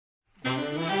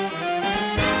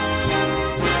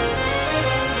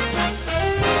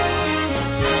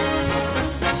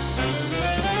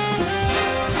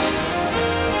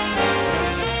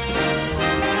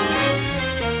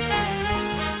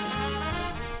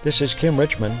This is Kim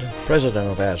Richmond, President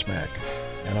of ASMAC,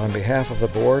 and on behalf of the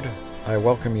board, I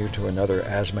welcome you to another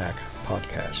ASMAC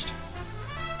podcast.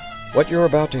 What you're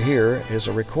about to hear is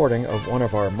a recording of one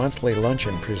of our monthly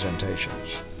luncheon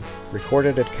presentations,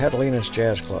 recorded at Catalina's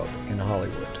Jazz Club in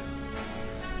Hollywood.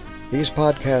 These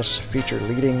podcasts feature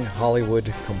leading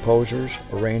Hollywood composers,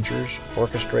 arrangers,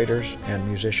 orchestrators, and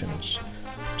musicians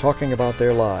talking about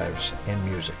their lives in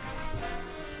music.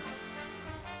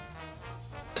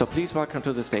 So please welcome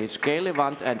to the stage Gail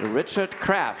Levant and Richard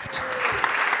Kraft.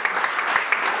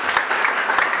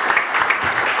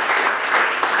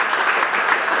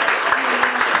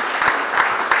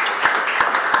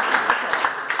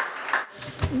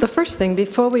 The first thing,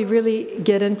 before we really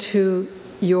get into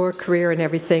your career and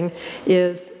everything,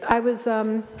 is I was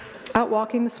out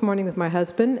walking this morning with my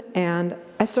husband, and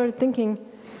I started thinking,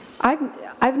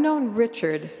 I've known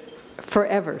Richard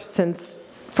forever,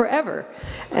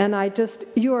 and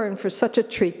you are in for such a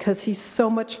treat because he's so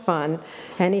much fun,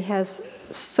 and he has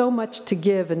so much to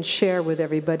give and share with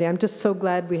everybody. I'm just so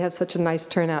glad we have such a nice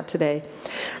turnout today.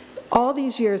 All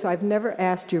these years, I've never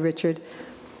asked you, Richard,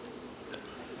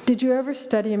 did you ever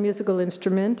study a musical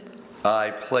instrument?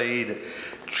 I played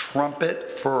trumpet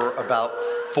for about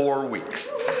 4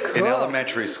 weeks in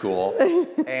elementary school,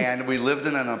 and we lived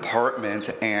in an apartment,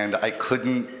 and I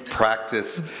couldn't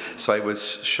practice, so I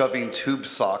was shoving tube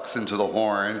socks into the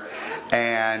horn,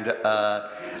 and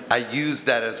I used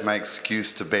that as my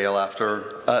excuse to bail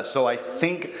after. So I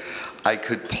think I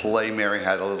could play Mary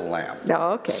Had a Little Lamb.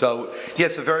 Oh, okay. So,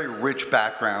 yes, a very rich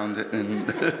background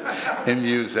in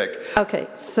music. Okay,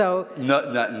 so...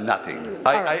 Nothing.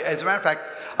 Right. As a matter of fact,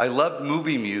 I loved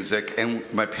movie music, and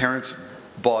my parents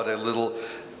bought a little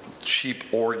cheap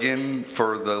organ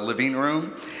for the living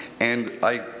room, and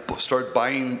I started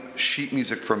buying sheet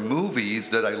music from movies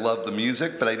that I loved the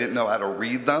music, but I didn't know how to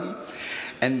read them.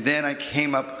 And then I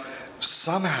came up,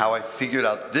 somehow I figured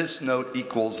out this note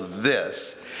equals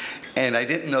this. And I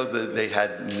didn't know that they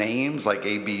had names like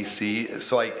A, B, C,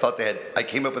 so I thought I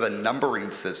came up with a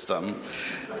numbering system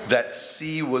that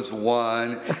C was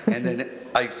 1, and then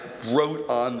I wrote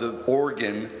on the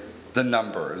organ the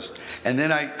numbers. And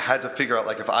then I had to figure out,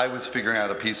 like if I was figuring out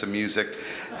a piece of music,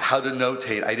 how to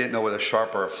notate. I didn't know what a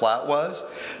sharp or a flat was,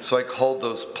 so I called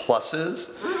those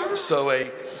pluses. So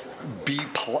a B,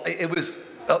 it was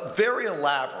very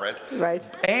elaborate, right?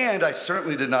 And I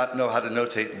certainly did not know how to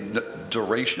notate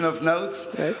duration of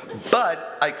notes, right.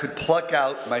 But I could pluck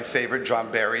out my favorite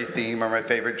John Barry theme or my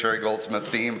favorite Jerry Goldsmith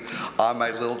theme on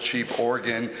my little cheap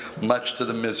organ, much to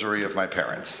the misery of my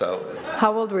parents. So,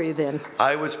 how old were you then?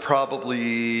 I was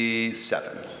probably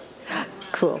 7.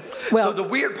 Cool. Well, so the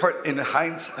weird part in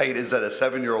hindsight is that a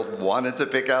 7-year-old wanted to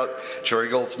pick out Jerry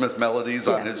Goldsmith melodies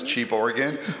on his cheap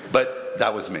organ, but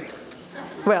that was me.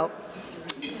 Well,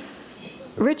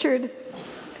 Richard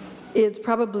is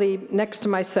probably next to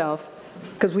myself,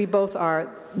 because we both are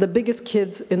the biggest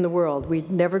kids in the world. We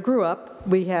never grew up.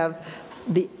 We have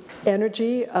the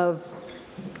energy of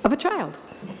a child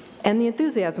and the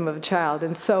enthusiasm of a child.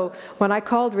 And so when I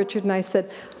called Richard and I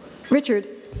said, Richard,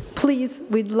 please,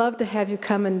 we'd love to have you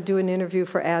come and do an interview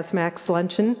for ASMAC's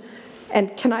Luncheon,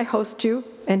 and can I host you?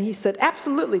 And he said,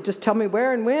 absolutely, just tell me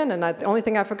where and when. And the only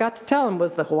thing I forgot to tell him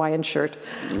was the Hawaiian shirt.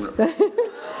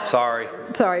 Sorry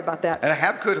about that. And I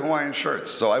have good Hawaiian shirts,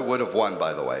 so I would have won,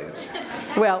 by the way.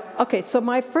 Well, okay, so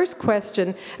my first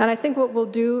question, and I think what we'll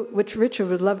do, which Richard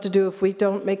would love to do if we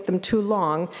don't make them too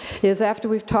long, is after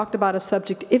we've talked about a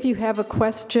subject, if you have a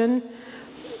question,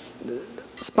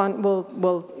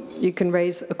 you can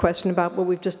raise a question about what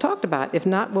we've just talked about. If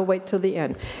not, we'll wait till the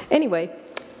end. Anyway,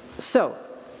 so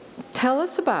tell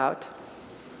us about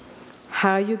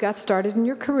how you got started in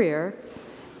your career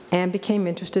and became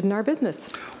interested in our business.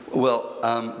 Well,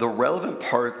 the relevant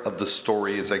part of the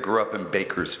story is I grew up in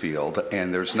Bakersfield,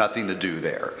 and there's nothing to do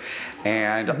there.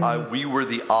 And we were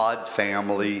the odd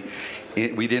family.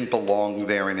 We didn't belong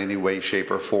there in any way,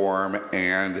 shape, or form.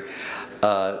 And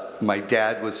my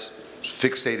dad was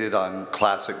fixated on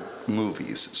classic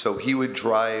movies. So he would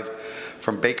drive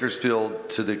from Bakersfield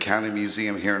to the County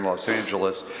Museum here in Los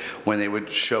Angeles when they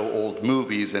would show old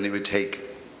movies, and he would take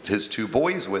his 2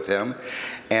 boys with him.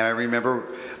 And I remember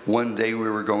one day we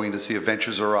were going to see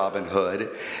Adventures of Robin Hood,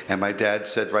 and my dad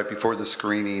said right before the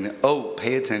screening, oh,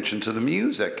 pay attention to the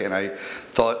music. And I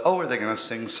thought, oh, are they going to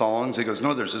sing songs? He goes,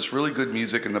 no, there's this really good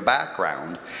music in the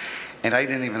background. And I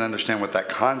didn't even understand what that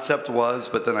concept was,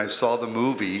 but then I saw the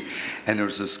movie, and there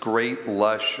was this great,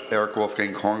 lush Eric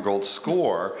Wolfgang Korngold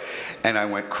score, and I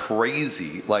went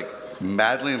crazy, like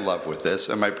madly in love with this,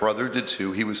 and my brother did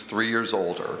too. He was 3 years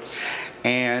older.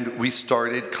 And we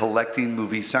started collecting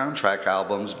movie soundtrack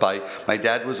albums my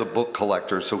dad was a book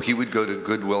collector, so he would go to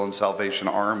Goodwill and Salvation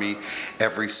Army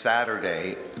every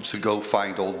Saturday to go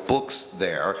find old books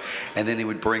there. And then he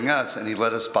would bring us, and he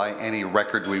let us buy any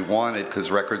record we wanted,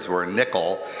 because records were a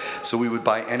nickel. So we would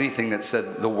buy anything that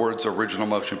said the words original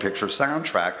motion picture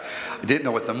soundtrack. I didn't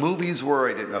know what the movies were,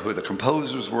 I didn't know who the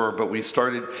composers were, but I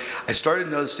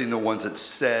started noticing the ones that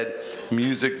said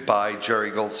music by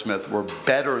Jerry Goldsmith were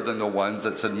better than the ones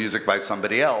that said music by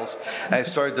somebody else. And I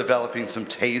started developing some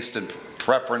taste and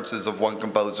preferences of one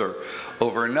composer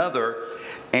over another.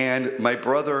 And my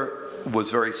brother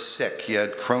was very sick. He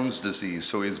had Crohn's disease,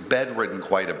 so he was bedridden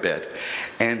quite a bit.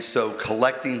 And so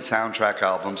collecting soundtrack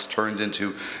albums turned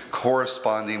into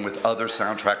corresponding with other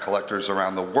soundtrack collectors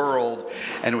around the world.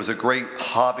 And it was a great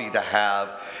hobby to have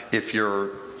if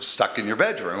you're stuck in your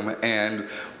bedroom. And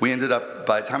we ended up,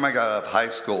 by the time I got out of high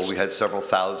school, we had several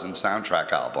thousand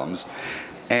soundtrack albums.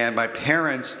 And my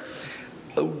parents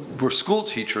were school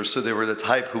teachers, so they were the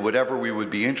type who whatever we would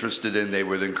be interested in, they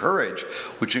would encourage,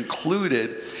 which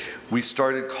included we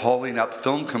started calling up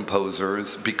film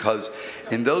composers, because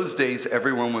in those days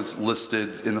everyone was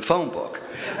listed in the phone book.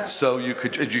 So you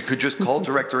could just call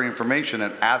directory information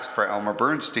and ask for Elmer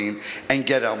Bernstein and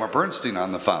get Elmer Bernstein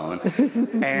on the phone.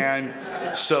 And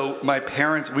so my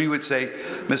parents, we would say,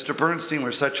 Mr. Bernstein,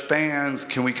 we're such fans,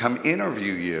 can we come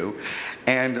interview you?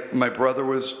 And my brother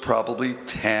was probably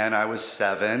 10, I was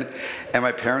 7, and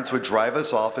my parents would drive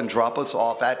us off and drop us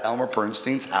off at Elmer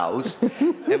Bernstein's house,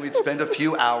 and we'd spend a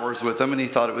few hours with him, and he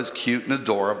thought it was cute and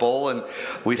adorable, and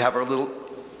we'd have our little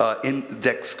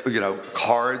index,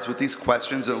 cards with these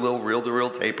questions and a little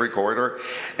reel-to-reel tape recorder,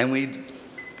 and we'd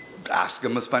ask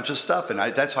him a bunch of stuff, and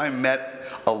that's how I met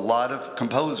a lot of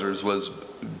composers,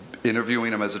 was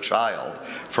interviewing them as a child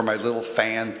for my little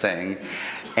fan thing.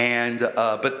 And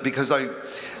but because I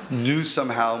knew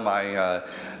somehow my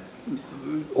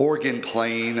organ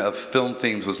playing of film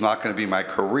themes was not going to be my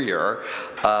career,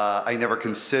 I never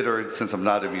considered, since I'm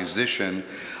not a musician,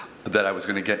 that I was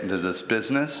going to get into this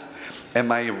business. And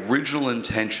my original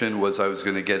intention was I was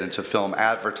going to get into film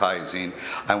advertising.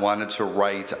 I wanted to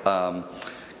write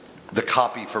the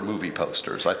copy for movie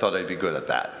posters. I thought I'd be good at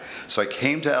that. So I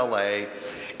came to LA,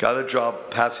 got a job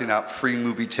passing out free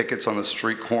movie tickets on the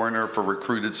street corner for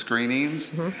recruited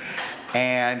screenings,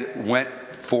 and went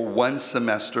for one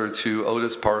semester to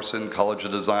Otis Parson College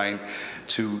of Design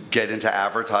to get into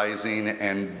advertising,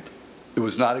 and it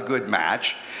was not a good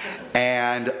match.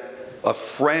 And a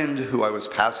friend who I was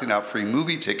passing out free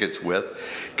movie tickets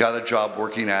with got a job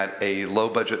working at a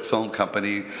low-budget film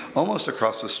company almost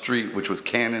across the street, which was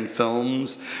Cannon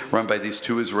Films, run by these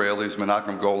two Israelis,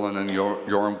 Menachem Golan and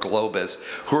Yoram Globus,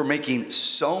 who were making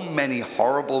so many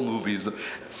horrible movies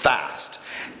fast.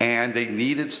 And they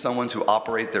needed someone to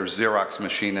operate their Xerox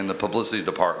machine in the publicity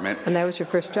department. And that was your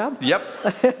first job? Yep.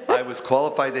 I was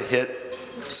qualified to hit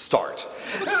start.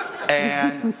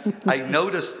 And I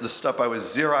noticed the stuff I was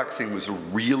Xeroxing was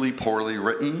really poorly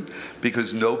written,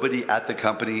 because nobody at the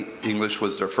company, English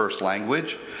was their first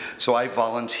language. So I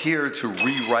volunteered to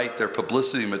rewrite their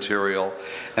publicity material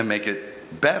and make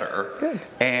it better. Good.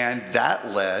 And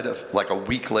that led, like a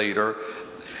week later,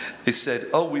 they said,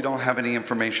 oh, we don't have any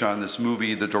information on this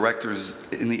movie. The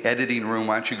director's in the editing room.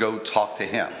 Why don't you go talk to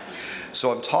him? So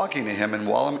I'm talking to him, and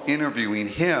while I'm interviewing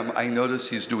him, I notice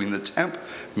he's doing the temp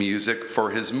music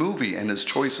for his movie, and his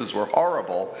choices were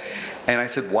horrible. And I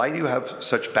said, why do you have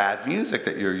such bad music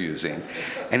that you're using?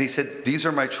 And he said, these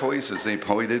are my choices. And he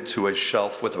pointed to a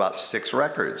shelf with about 6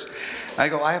 records. And I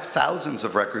go, I have thousands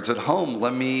of records at home.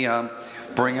 Let me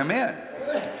bring them in.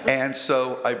 And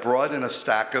so I brought in a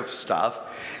stack of stuff.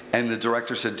 And the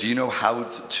director said, do you know how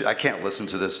to, I can't listen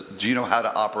to this, do you know how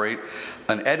to operate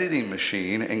an editing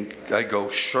machine? And I go,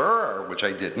 sure, which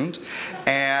I didn't.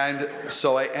 And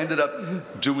so I ended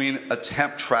up doing a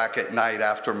temp track at night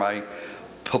after my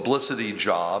publicity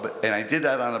job. And I did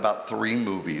that on about 3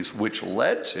 movies, which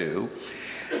led to,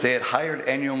 they had hired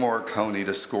Ennio Morricone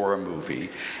to score a movie,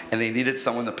 and they needed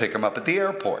someone to pick him up at the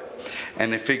airport.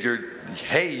 And they figured,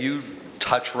 hey, you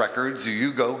touch records,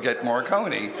 you go get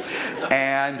Morricone.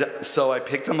 And so I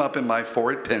picked him up in my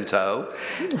Ford Pinto,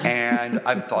 and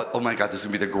I thought, oh my God, this is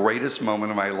gonna be the greatest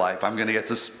moment of my life. I'm gonna get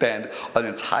to spend an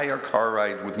entire car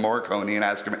ride with Morricone and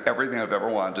ask him everything I've ever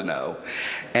wanted to know.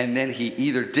 And then he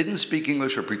either didn't speak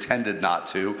English or pretended not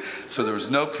to, so there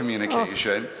was no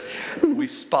communication. We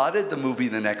spotted the movie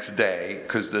the next day,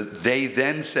 because they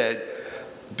then said,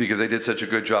 because they did such a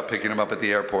good job picking him up at the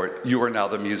airport, you are now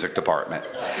the music department.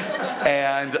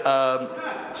 And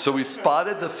so we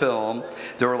spotted the film.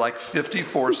 There were like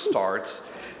 54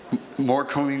 starts,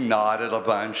 Morricone nodded a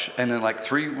bunch, and then like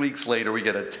 3 weeks later, we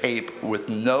get a tape with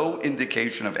no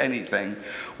indication of anything,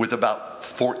 with about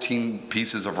 14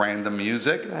 pieces of random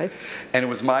music. Right. And it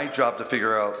was my job to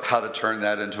figure out how to turn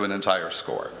that into an entire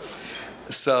score.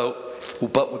 So,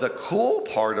 but the cool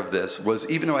part of this was,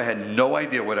 even though I had no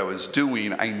idea what I was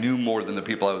doing, I knew more than the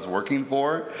people I was working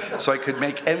for, so I could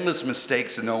make endless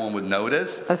mistakes and no one would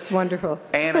notice. That's wonderful.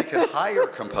 And I could hire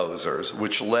composers,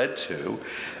 which led to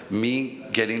me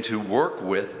getting to work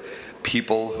with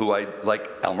people who like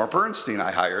Elmer Bernstein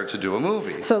I hired to do a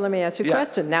movie. So let me ask you a Yeah.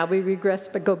 question. Now we regress,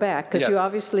 but go back, because Yes. you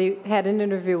obviously had an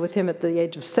interview with him at the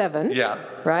age of 7. Yeah.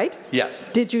 Right?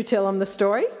 Yes. Did you tell him the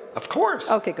story? Of course.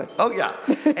 Okay, good. Oh, yeah.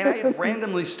 And I had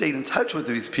randomly stayed in touch with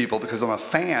these people because I'm a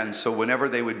fan, so whenever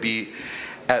they would be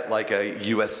at like a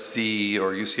USC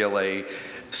or UCLA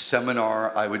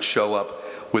seminar, I would show up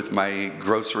with my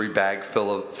grocery bag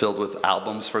filled with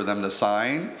albums for them to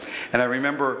sign. And I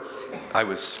remember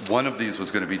one of these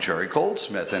was going to be Jerry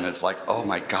Goldsmith, and it's like, oh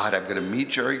my God, I'm going to meet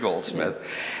Jerry Goldsmith.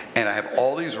 And I have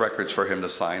all these records for him to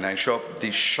sign. I show up with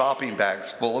these shopping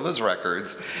bags full of his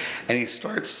records, and he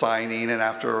starts signing, and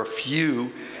after a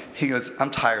few, he goes,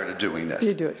 I'm tired of doing this.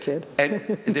 You do it, kid. And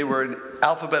they were in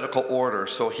alphabetical order,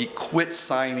 so he quit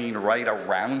signing right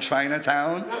around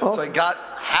Chinatown. Oh. So I got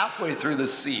halfway through the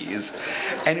C's,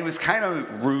 and he was kind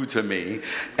of rude to me.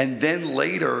 And then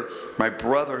later, my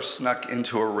brother snuck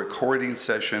into a recording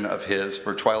session of his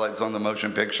for Twilight Zone, the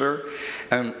motion picture,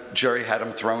 and Jerry had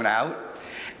him thrown out.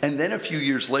 And then a few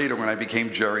years later, when I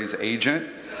became Jerry's agent,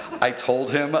 I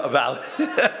told him about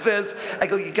this. I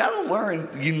go, you gotta learn,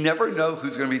 you never know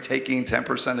who's gonna be taking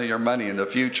 10% of your money in the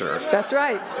future. That's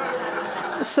right.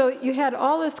 So you had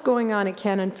all this going on at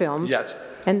Cannon Films. Yes.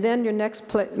 And then your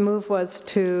next move was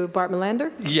to Bart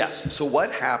Melander, Yes, so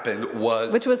what happened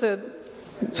was, which was a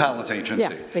talent agency.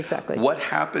 Yeah, exactly. What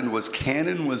happened was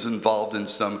Canon was involved in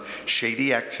some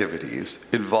shady activities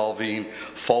involving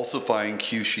falsifying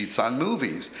cue sheets on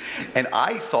movies. And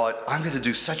I thought, I'm going to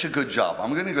do such a good job.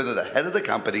 I'm going to go to the head of the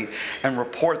company and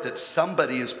report that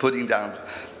somebody is putting down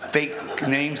fake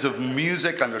names of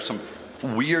music under some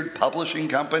weird publishing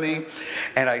company.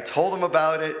 And I told him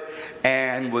about it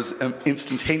and was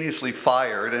instantaneously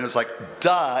fired. And it was like,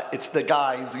 duh, it's the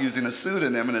guy who's using a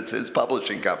pseudonym and it's his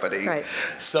publishing company. Right.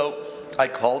 So I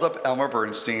called up Elmer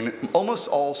Bernstein. Almost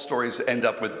all stories end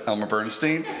up with Elmer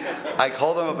Bernstein. I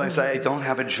called him up and I said, I don't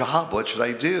have a job. What should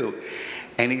I do?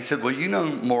 And he said, well, you know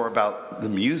more about the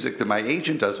music than my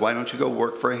agent does. Why don't you go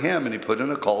work for him? And he put in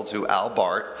a call to Al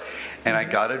Bart. And I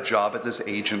got a job at this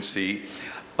agency,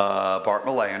 Bart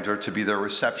Melander, to be their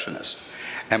receptionist.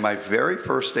 And my very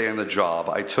first day on the job,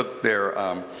 I took their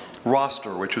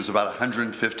roster, which was about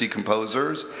 150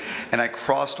 composers, and I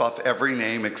crossed off every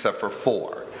name except for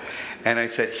 4. And I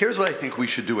said, here's what I think we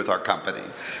should do with our company.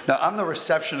 Now, I'm the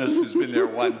receptionist who's been there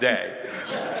one day.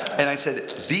 And I said,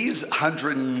 these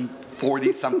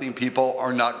 140-something people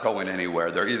are not going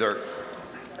anywhere. They're either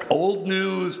old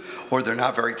news or they're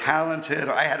not very talented.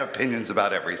 I had opinions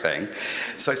about everything.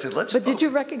 So I said, let's But did you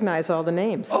recognize all the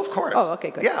names? Oh, of course. Oh, okay,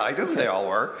 good. Yeah, I knew who they all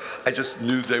were. I just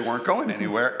knew they weren't going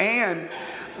anywhere. And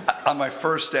on my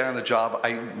first day on the job,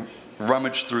 I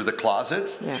rummaged through the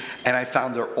closets, and I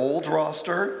found their old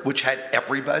roster, which had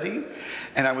everybody.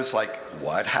 And I was like,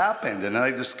 what happened? And then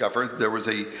I discovered there was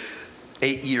 8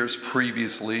 years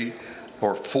previously,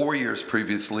 or 4 years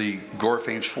previously,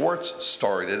 Gorfaine Schwartz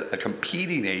started a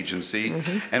competing agency,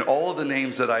 and all of the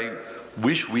names that I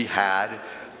wish we had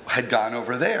gone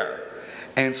over there.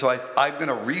 And so I'm going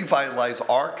to revitalize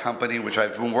our company, which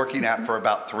I've been working at for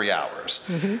about 3 hours.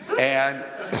 And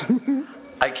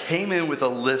I came in with a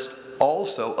list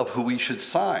also of who we should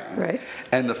sign. Right.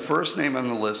 And the first name on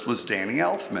the list was Danny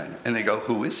Elfman. And they go,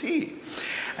 who is he?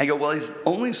 I go, well, he's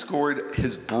only scored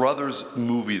his brother's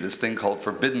movie, this thing called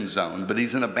Forbidden Zone, but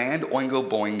he's in a band, Oingo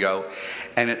Boingo,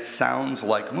 and it sounds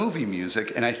like movie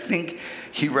music, and I think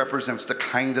he represents the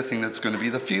kind of thing that's going to be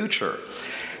the future.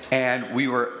 And we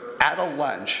were at a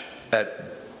lunch at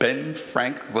Ben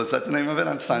Frank, was that the name of it,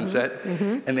 on Sunset?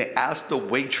 And they asked the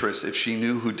waitress if she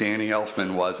knew who Danny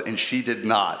Elfman was, and she did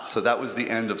not. So that was the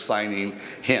end of signing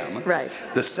him. Right.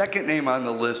 The second name on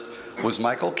the list was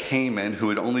Michael Kamen, who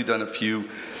had only done a few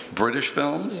British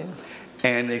films.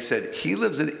 And they said, he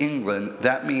lives in England,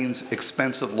 that means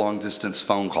expensive long-distance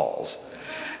phone calls.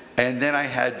 And then I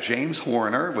had James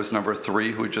Horner, was number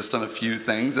 3, who had just done a few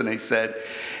things, and they said,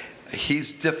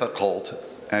 he's difficult.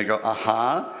 And I go,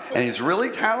 and he's really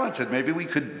talented. Maybe we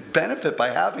could benefit by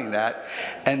having that.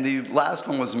 And the last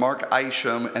one was Mark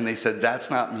Isham, and they said, that's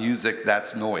not music,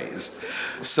 that's noise.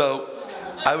 So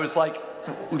I was like,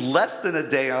 less than a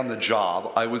day on the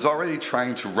job, I was already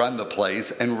trying to run the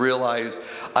place and realized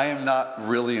I am not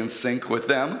really in sync with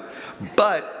them.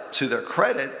 But to their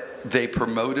credit, they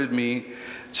promoted me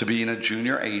to being a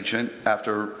junior agent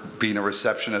after being a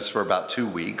receptionist for about 2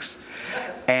 weeks.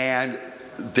 And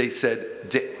they said,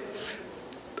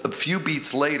 a few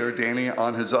beats later, Danny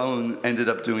on his own ended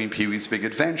up doing Pee-wee's Big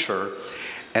Adventure.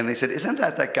 And they said, isn't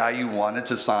that guy you wanted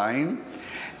to sign?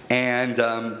 And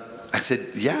I said,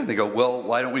 yeah. And they go, well,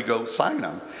 why don't we go sign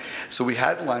him? So we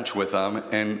had lunch with him,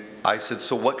 and I said,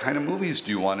 so what kind of movies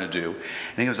do you want to do?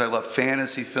 And he goes, I love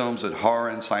fantasy films and horror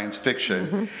and science fiction.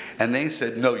 Mm-hmm. And they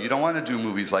said, no, you don't want to do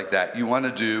movies like that. You want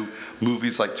to do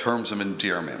movies like Terms of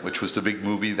Endearment, which was the big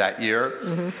movie that year.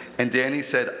 Mm-hmm. And Danny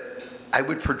said, I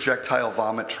would projectile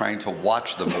vomit trying to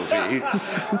watch the movie.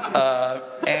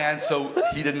 And so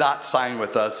he did not sign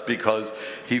with us because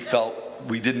he felt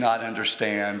we did not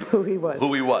understand who he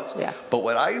was. Yeah. But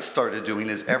what I started doing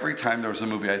is every time there was a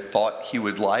movie I thought he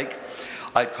would like,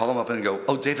 I'd call him up and go,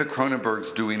 oh, David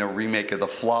Cronenberg's doing a remake of The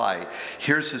Fly.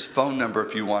 Here's his phone number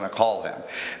if you want to call him.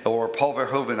 Or Paul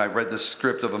Verhoeven, I read the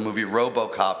script of a movie,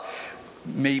 RoboCop.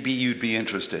 Maybe you'd be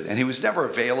interested. And he was never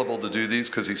available to do these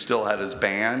because he still had his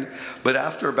band. But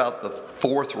after about the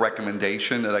 4th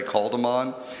recommendation that I called him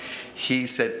on, he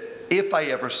said, if I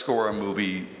ever score a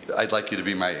movie, I'd like you to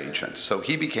be my agent. So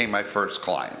he became my first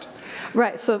client.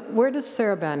 Right. So where does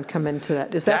Sarabande come into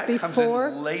that? Is that before?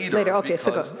 Comes in later. Okay.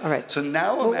 So go. All right. So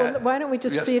now why don't we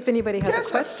just see if anybody has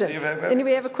a question?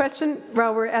 Anybody have a question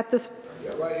while we're at this?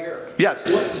 Yeah, right here.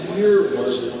 Yes. What year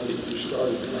was it when you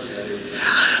started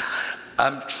that?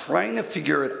 I'm trying to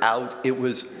figure it out. It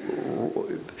was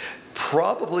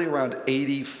probably around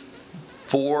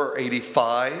 84,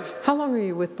 85. How long were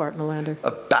you with Bart Melander?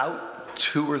 About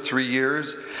 2 or 3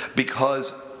 years,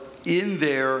 because in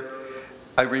there,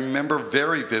 I remember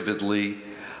very vividly,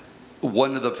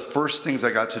 one of the first things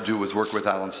I got to do was work with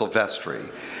Alan Silvestri,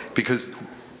 because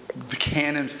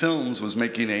Cannon Films was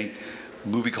making a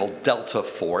movie called Delta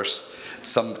Force,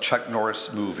 some Chuck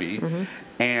Norris movie, mm-hmm.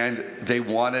 and they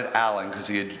wanted Alan, because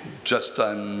he had just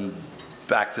done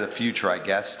Back to the Future, I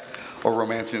guess, or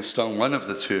Romancing the Stone, one of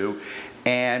the two,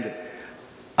 and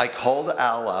I called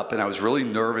Al up, and I was really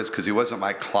nervous because he wasn't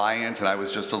my client, and I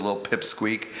was just a little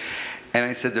pipsqueak. And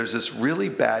I said, there's this really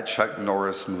bad Chuck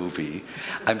Norris movie.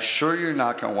 I'm sure you're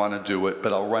not going to want to do it,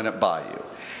 but I'll run it by you.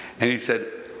 And he said,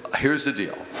 here's the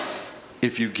deal.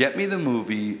 If you get me the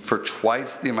movie for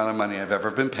twice the amount of money I've ever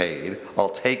been paid, I'll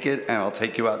take it and I'll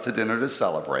take you out to dinner to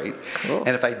celebrate. Cool.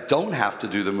 And if I don't have to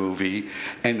do the movie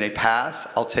and they pass,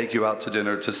 I'll take you out to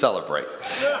dinner to celebrate.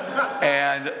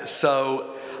 And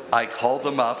so I called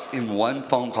them up in one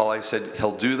phone call. I said,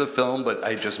 he'll do the film, but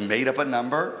I just made up a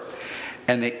number.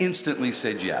 And they instantly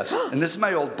said yes. And this is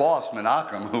my old boss,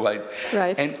 Menachem,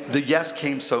 and the yes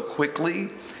came so quickly.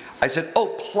 I said,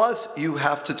 oh, plus you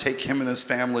have to take him and his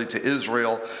family to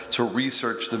Israel to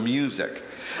research the music.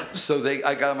 So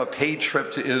I got him a paid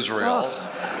trip to Israel.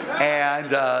 Oh.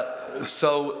 And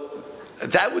so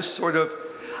that was sort of,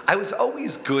 I was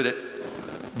always good at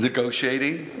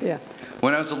negotiating. Yeah.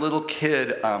 When I was a little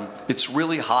kid, it's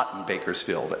really hot in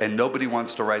Bakersfield, and nobody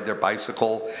wants to ride their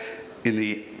bicycle in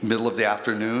the middle of the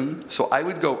afternoon. So I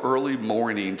would go early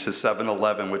morning to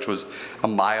 7-Eleven, which was a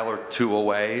mile or two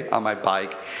away, on my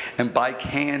bike, and buy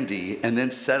candy, and then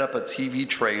set up a TV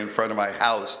tray in front of my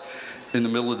house in the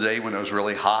middle of the day when it was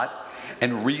really hot,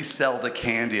 and resell the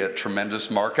candy at tremendous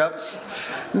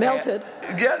markups. Melted?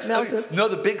 Yes. Melted. No,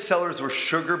 the big sellers were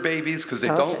Sugar Babies, because they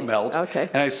don't melt. Okay.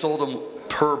 And I sold them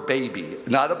per baby,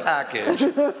 not a package.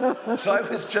 So I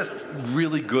was just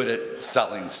really good at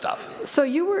selling stuff. So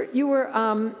you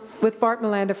were with Bart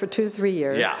Melander for 2 to 3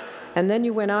 years. Yeah. And then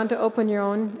you went on to open your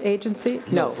own agency?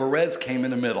 No, Varese came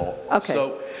in the middle. Okay.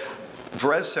 So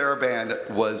Varese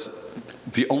Sarabande was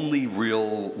the only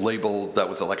real label that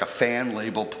was like a fan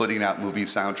label putting out movie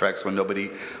soundtracks when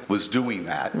nobody was doing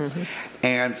that. Mm-hmm.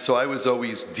 And so I was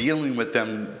always dealing with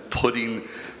them putting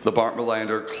the Bart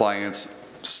Melander clients'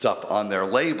 stuff on their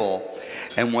label,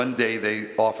 and one day they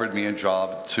offered me a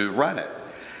job to run it.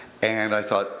 And I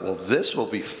thought, well, this will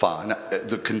be fun.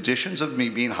 The conditions of me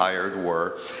being hired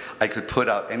were I could put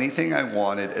out anything I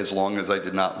wanted as long as I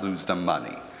did not lose them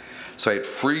money. So I had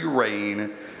free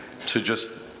reign to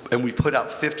and we put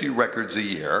out 50 records a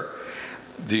year.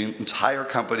 The entire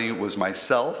company was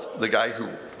myself, the guy who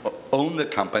owned the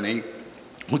company,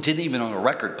 who didn't even own a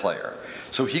record player.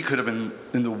 So he could have been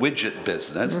in the widget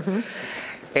business. Mm-hmm.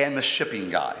 And the shipping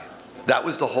guy. That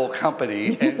was the whole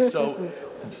company. And so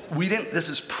this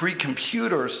is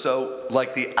pre-computer, so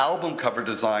like the album cover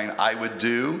design I would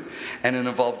do, and it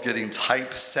involved getting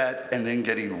typeset and then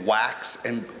getting wax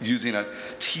and using a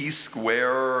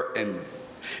T-square, and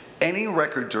any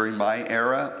record during my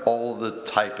era, all the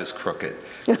type is crooked,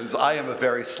 because I am a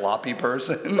very sloppy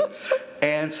person.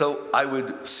 And so I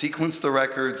would sequence the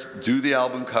records, do the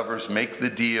album covers, make the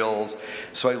deals.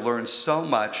 So I learned so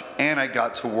much, and I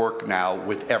got to work now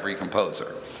with every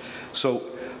composer. So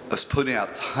I was putting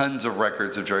out tons of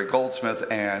records of Jerry Goldsmith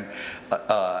and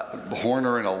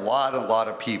Horner and a lot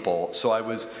of people. So I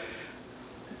was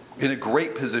in a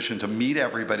great position to meet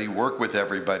everybody, work with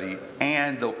everybody,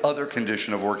 and the other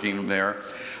condition of working there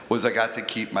was I got to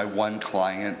keep my one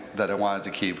client that I wanted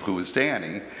to keep, who was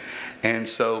Danny. And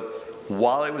so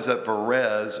while I was at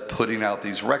Varese putting out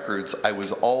these records, I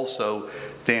was also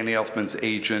Danny Elfman's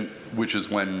agent, which is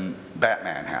when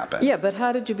Batman happened. Yeah, but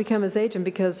how did you become his agent?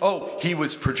 Because he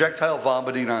was projectile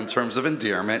vomiting on Terms of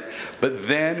Endearment, but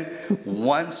then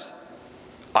once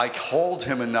I called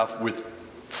him enough with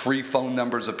free phone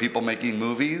numbers of people making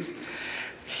movies,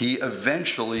 he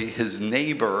eventually, his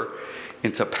neighbor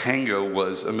in Topanga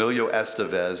was Emilio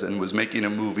Estevez, and was making a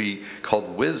movie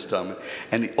called Wisdom,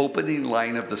 and the opening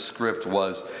line of the script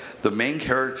was, the main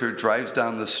character drives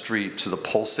down the street to the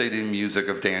pulsating music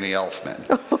of Danny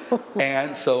Elfman.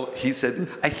 And so he said,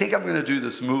 I think I'm going to do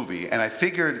this movie. And I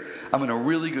figured I'm in a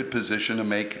really good position to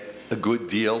make a good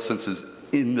deal since it's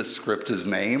in the script his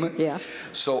name. Yeah.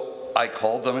 So I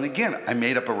called them, and again, I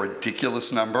made up a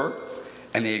ridiculous number,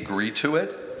 and they agreed to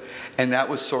it. And that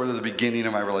was sort of the beginning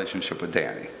of my relationship with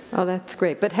Danny. Oh, that's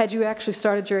great. But had you actually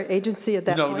started your agency at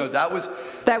that point? No, that was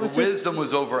Wisdom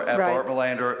was over at Bart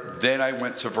Melander. Then I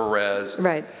went to Varese.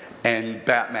 Right. And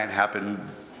Batman happened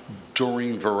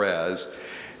during Varese,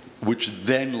 which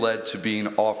then led to being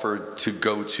offered to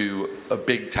go to a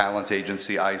big talent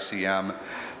agency, ICM,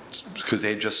 because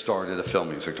they had just started a film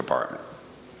music department.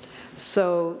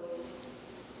 So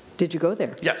did you go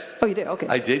there? Yes. Oh, you did? Okay.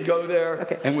 I did go there,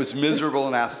 Okay. and was miserable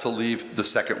and asked to leave the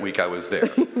second week I was there.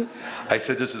 I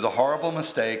said, this is a horrible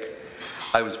mistake.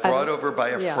 I was brought over by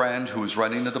a friend who was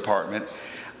running the department.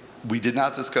 We did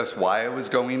not discuss why I was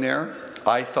going there.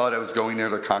 I thought I was going there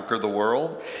to conquer the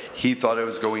world. He thought I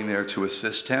was going there to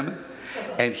assist him.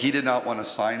 And he did not want to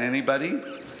sign anybody,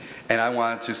 and I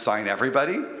wanted to sign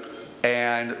everybody.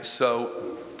 And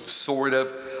so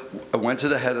I went to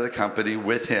the head of the company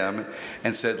with him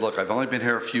and said, look, I've only been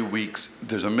here a few weeks.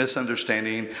 There's a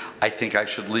misunderstanding. I think I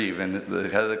should leave. And the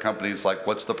head of the company is like,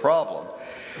 what's the problem?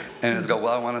 And I go,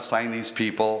 well, I want to sign these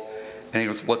people. And he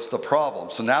goes, what's the problem?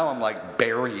 So now I'm like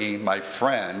burying my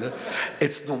friend.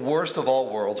 It's the worst of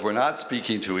all worlds. We're not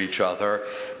speaking to each other.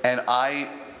 And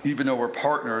even though we're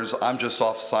partners, I'm just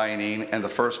off signing. And the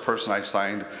first person I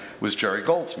signed was Jerry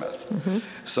Goldsmith. Mm-hmm.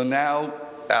 So now,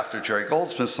 after Jerry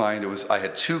Goldsmith signed, I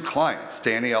had two clients,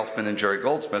 Danny Elfman and Jerry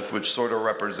Goldsmith, which sort of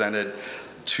represented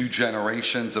two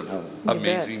generations of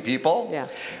amazing people. Yeah.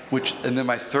 And then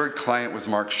my third client was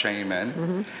Mark Shaman,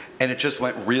 mm-hmm. and it just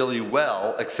went really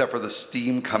well, except for the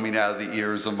steam coming out of the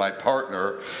ears of my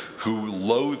partner, who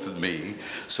loathed me.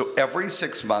 So every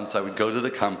 6 months, I would go to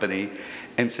the company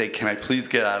and say, "Can I please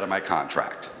get out of my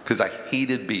contract?" Because I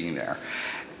hated being there.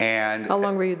 And how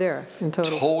long were you there in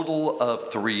total? Total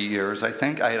of 3 years, I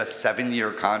think. I had a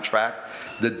 7-year contract.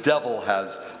 The devil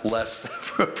has less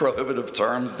prohibitive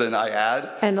terms than I had.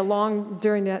 And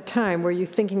during that time, were you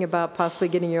thinking about possibly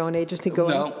getting your own agency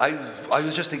going? No, I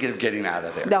was just thinking of getting out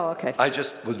of there. No, okay. I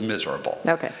just was miserable.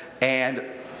 Okay. And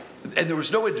there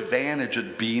was no advantage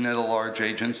of being at a large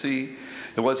agency.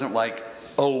 It wasn't like,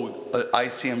 an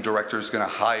ICM director is going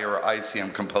to hire an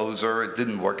ICM composer. It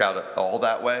didn't work out at all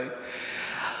that way.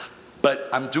 But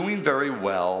I'm doing very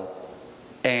well,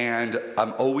 and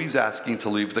I'm always asking to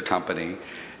leave the company.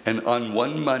 And on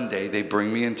one Monday, they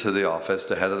bring me into the office.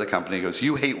 The head of the company goes,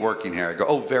 "You hate working here." I go,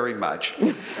 "Oh, very much."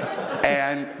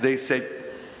 And they say,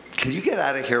 "Can you get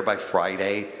out of here by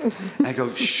Friday?" And I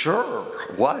go, "Sure,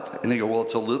 what?" And they go, "Well,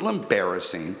 it's a little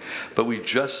embarrassing, but we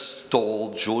just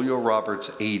stole Julia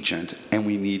Roberts' agent, and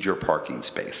we need your parking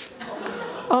space."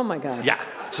 Oh, my God. Yeah.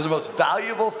 So the most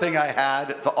valuable thing I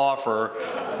had to offer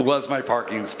was my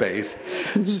parking space.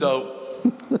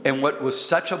 And what was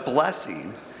such a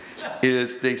blessing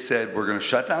is they said, we're going to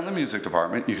shut down the music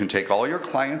department. You can take all your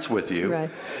clients with you. Right.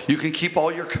 You can keep all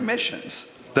your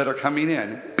commissions that are coming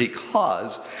in,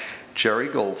 because Jerry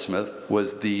Goldsmith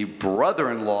was the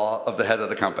brother-in-law of the head of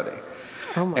the company.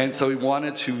 Oh my and so he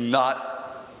wanted to not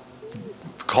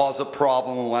cause a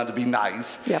problem and wanted to be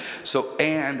nice. Yep.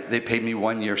 And they paid me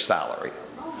 1 year's salary.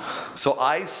 So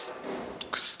I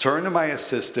turned to my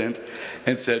assistant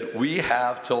and said, we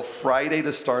have till Friday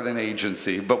to start an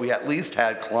agency, but we at least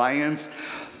had clients,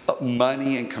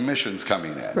 money, and commissions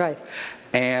coming in. Right.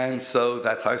 And so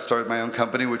that's how I started my own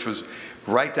company, which was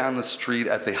right down the street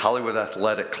at the Hollywood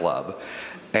Athletic Club.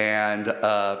 And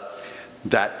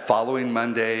that following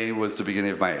Monday was the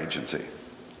beginning of my agency.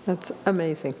 That's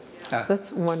amazing.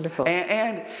 That's wonderful.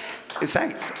 And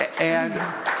thanks. And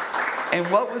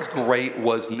what was great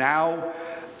was now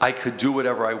I could do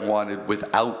whatever I wanted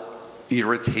without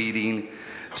irritating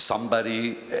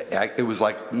somebody. It was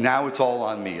like, now it's all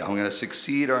on me. I'm going to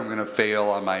succeed or I'm going to fail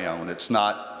on my own. It's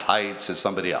not tied to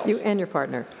somebody else. You and your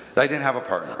partner. I didn't have a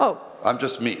partner. Oh. I'm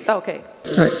just me. Okay.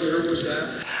 What year was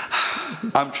that?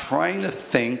 I'm trying to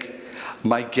think.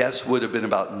 My guess would have been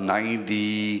about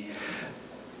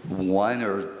 91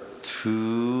 or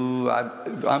 2.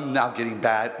 I'm now getting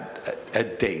bad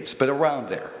at dates, but around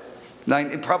there.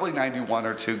 Probably 91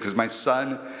 or 2, because my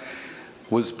son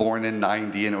was born in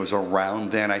 90, and it was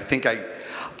around then. I think I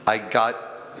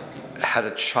had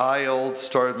a child,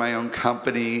 started my own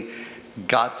company,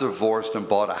 got divorced, and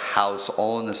bought a house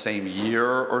all in the same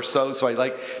year or so. So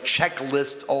I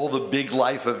checklist all the big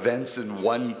life events in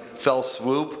one fell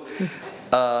swoop.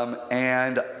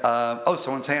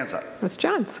 Someone's hands up. That's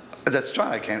John's. That's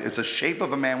John. It's a shape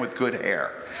of a man with good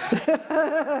hair.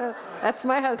 That's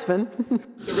my husband.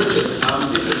 So Richard, I'm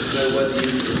interested to know whether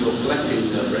you're collecting,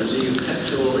 Brenzy, you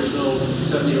kept your original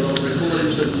 7-year-old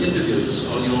recordings and interviews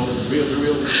on your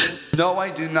reel-to-reel. No,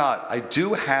 I do not. I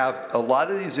do have, a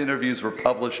lot of these interviews were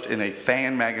published in a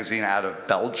fan magazine out of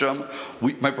Belgium.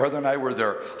 My brother and I were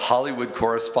their Hollywood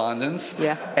correspondents.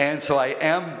 Yeah. And so I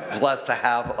am blessed to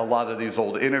have a lot of these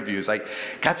old interviews. I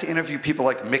got to interview people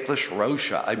like Miklos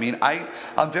Rozsa. I mean,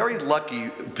 I'm very lucky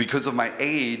because of my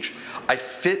age. I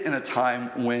fit in a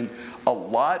time when a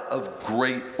lot of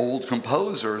great old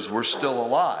composers were still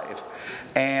alive.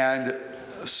 And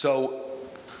so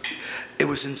it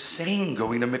was insane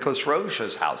going to Miklos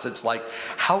Rozsa's house. It's like,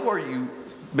 how are you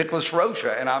Miklos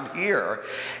Rozsa? And I'm here.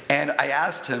 And I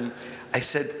asked him, I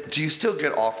said, do you still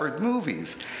get offered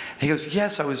movies? And he goes,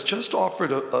 yes, I was just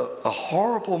offered a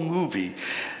horrible movie.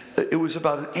 It was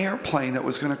about an airplane that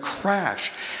was going to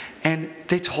crash. And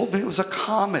they told me it was a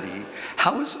comedy.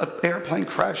 How is an airplane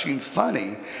crashing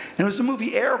funny? And it was the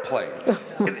movie Airplane.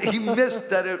 And he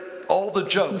missed that all the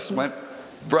jokes went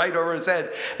right over his head.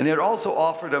 And they had also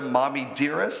offered him Mommy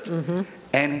Dearest. Mm-hmm.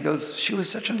 And he goes, she was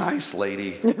such a nice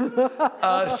lady. But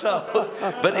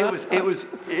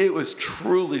it was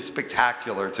truly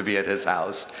spectacular to be at his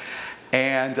house.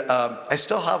 And I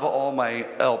still have all my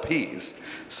LPs.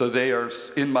 So they are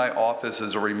in my office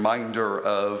as a reminder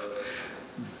of,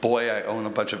 boy, I own a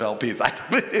bunch of LPs.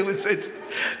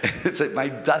 It's like my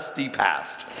dusty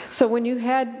past. So when you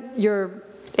had your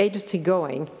agency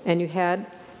going and you had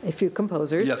a few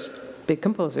composers, yes, big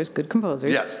composers, good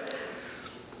composers. Yes.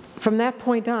 From that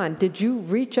point on, did you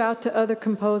reach out to other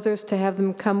composers to have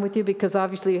them come with you? Because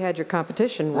obviously you had your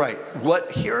competition. Right.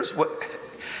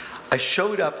 I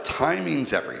showed up,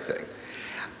 timing's everything.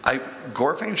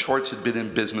 Gorfaine Schwartz had been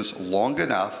in business long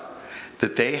enough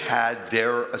that they had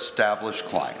their established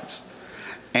clients.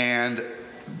 And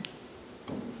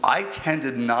I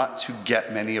tended not to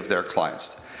get many of their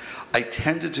clients. I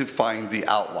tended to find the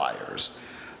outliers,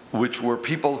 which were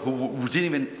people who didn't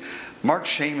even... Marc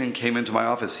Shaiman came into my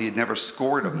office. He had never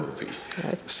scored a movie.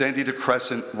 Right. Sandy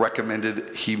DeCrescent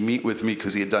recommended he meet with me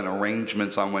because he had done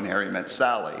arrangements on When Harry Met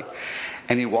Sally.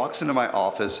 And he walks into my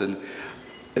office, and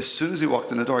as soon as he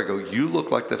walked in the door, I go, you look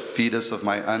like the fetus of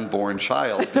my unborn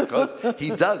child, because he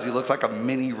does. He looks like a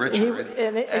mini Richard.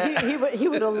 He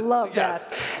would have loved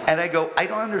yes. that. And I go, I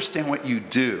don't understand what you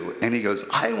do. And he goes,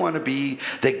 I want to be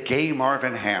the gay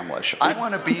Marvin Hamlish. I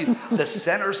want to be the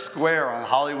center square on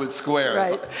Hollywood Square.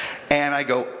 Right. And I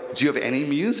go, do you have any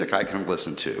music I can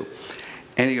listen to?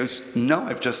 And he goes, no,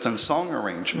 I've just done song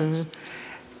arrangements. Mm-hmm.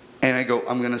 And I go,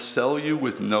 I'm going to sell you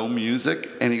with no music?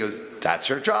 And he goes, that's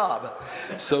your job.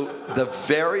 So the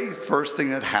very first thing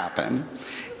that happened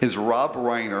is Rob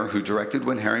Reiner, who directed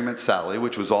When Harry Met Sally,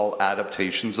 which was all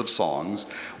adaptations of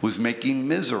songs, was making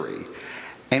Misery.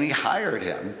 And he hired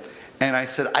him. And I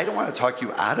said, I don't want to talk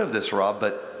you out of this, Rob,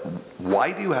 but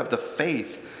why do you have the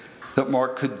faith that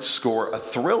Mark could score a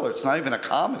thriller? It's not even a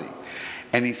comedy.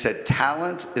 And he said,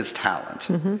 talent is talent.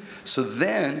 Mm-hmm. So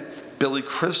then Billy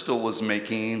Crystal was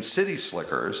making City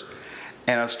Slickers,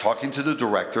 and I was talking to the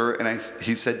director, and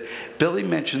he said, Billy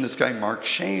mentioned this guy Marc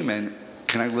Shaiman.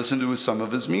 Can I listen to some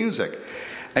of his music?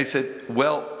 I said,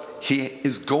 well, he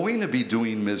is going to be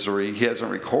doing Misery. He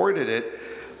hasn't recorded it,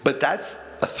 but that's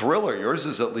a thriller. Yours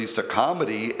is at least a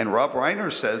comedy. And Rob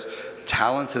Reiner says,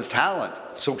 talent is talent.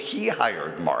 So he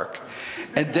hired Mark.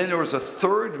 And then there was a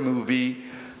third movie,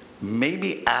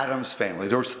 maybe Addams Family.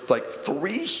 There was like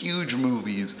 3 huge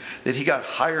movies that he got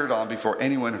hired on before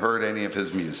anyone heard any of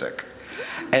his music.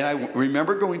 And I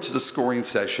remember going to the scoring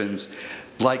sessions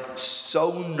like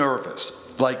so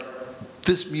nervous, like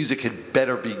this music had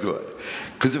better be good.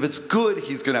 Because if it's good,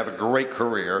 he's going to have a great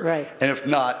career. Right. And if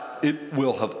not, it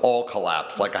will have all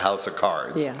collapsed like a house of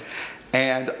cards. Yeah.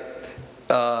 And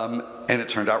it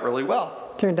turned out really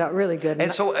well. Turned out really good.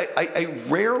 And so I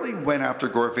rarely went after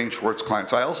Gore Vane Schwartz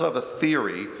clients. I also have a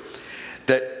theory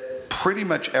that pretty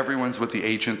much everyone's with the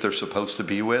agent they're supposed to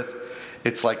be with.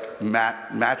 It's like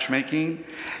matchmaking.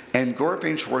 And Gore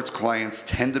Vane Schwartz clients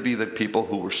tend to be the people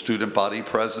who were student body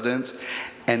presidents,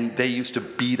 and they used to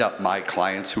beat up my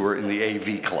clients who were in the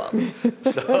AV club.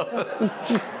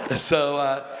 So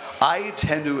I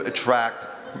tend to attract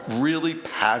really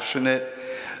passionate,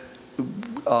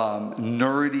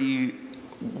 nerdy,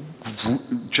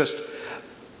 just,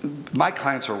 my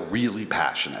clients are really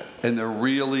passionate, and they're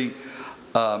really,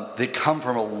 they come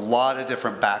from a lot of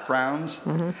different backgrounds.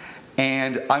 Mm-hmm.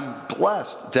 And I'm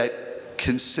blessed that,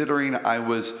 considering I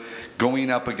was going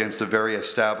up against a very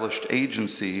established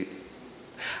agency,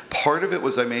 part of it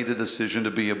was I made a decision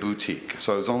to be a boutique.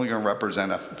 So I was only going to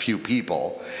represent a few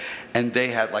people, and they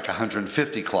had like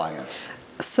 150 clients.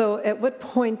 So at what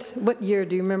point, what year,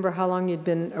 do you remember how long you'd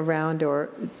been around,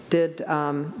 or did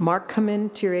Mark come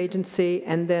into your agency,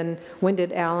 and then when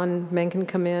did Alan Menken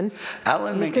come in?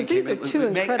 Alan Menken came in. Because these are two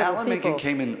incredible Alan people. Menken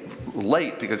came in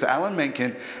late because Alan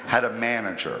Menken had a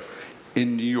manager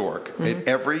in New York. Mm-hmm. And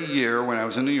every year when I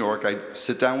was in New York, I'd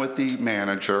sit down with the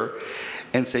manager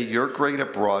and say, "You're great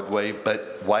at Broadway,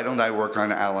 but why don't I work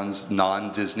on Alan's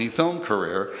non-Disney film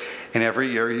career?" And every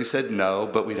year he said no,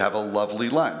 but we'd have a lovely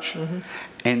lunch. Mm-hmm.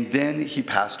 And then he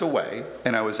passed away,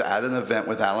 and I was at an event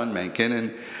with Alan Menken,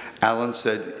 and Alan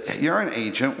said, "You're an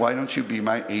agent, why don't you be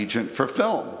my agent for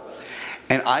film?"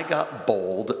 And I got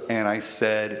bold, and I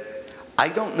said, "I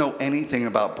don't know anything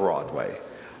about Broadway,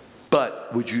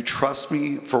 but would you trust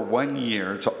me for 1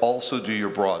 year to also do your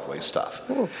Broadway stuff?"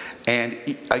 Ooh. And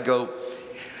I go,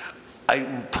 "I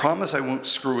promise I won't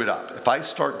screw it up. If I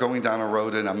start going down a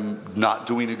road and I'm not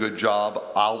doing a good job,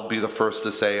 I'll be the first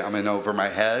to say I'm in over my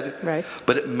head. Right.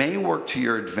 But it may work to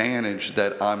your advantage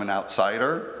that I'm an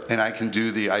outsider and I can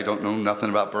do the I don't know nothing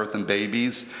about birth and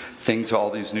babies thing to all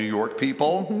these New York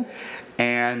people. Mm-hmm.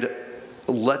 And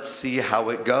let's see how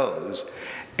it goes."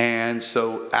 And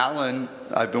so Alan,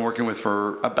 I've been working with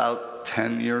for about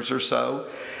 10 years or so,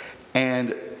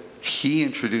 and he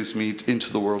introduced me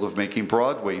into the world of making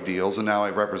Broadway deals, and now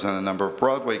I represent a number of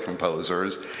Broadway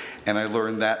composers, and I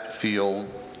learned that field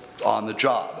on the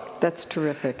job. That's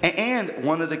terrific. And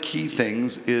one of the key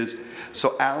things is,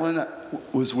 so Alan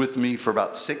was with me for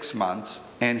about 6 months,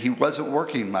 and he wasn't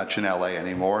working much in LA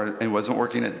anymore, and wasn't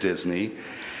working at Disney,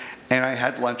 and I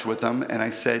had lunch with him, and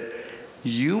I said,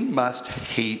 "You must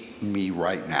hate me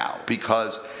right now,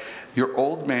 because your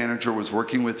old manager was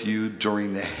working with you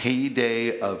during the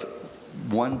heyday of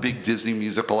one big Disney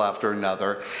musical after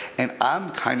another, and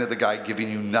I'm kind of the guy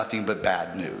giving you nothing but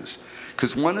bad news."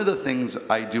 Because one of the things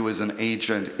I do as an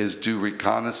agent is do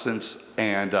reconnaissance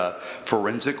and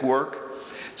forensic work.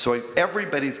 So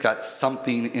everybody's got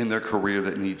something in their career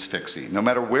that needs fixing. No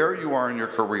matter where you are in your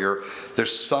career,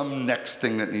 there's some next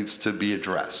thing that needs to be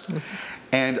addressed. Mm-hmm.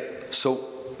 And so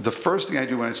the first thing I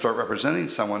do when I start representing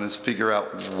someone is figure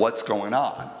out what's going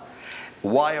on.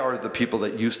 Why are the people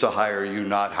that used to hire you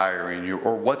not hiring you?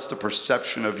 Or what's the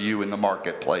perception of you in the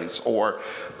marketplace? Or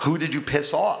who did you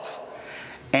piss off?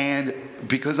 And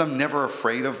because I'm never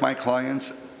afraid of my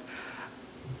clients,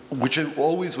 which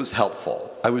always was helpful,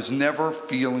 I was never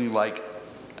feeling like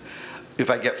if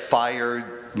I get fired,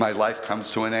 my life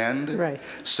comes to an end. Right.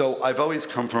 So I've always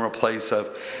come from a place of,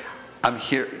 I'm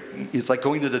here. It's like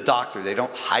going to the doctor. They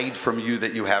don't hide from you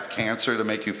that you have cancer to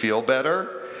make you feel better.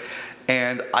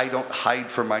 And I don't hide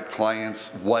from my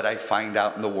clients what I find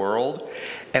out in the world.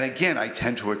 And again, I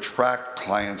tend to attract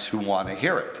clients who want to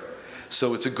hear it.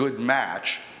 So it's a good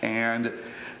match. And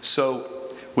so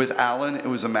with Alan, it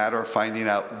was a matter of finding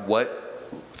out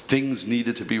what things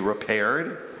needed to be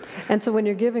repaired. And so when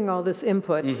you're giving all this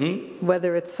input, mm-hmm.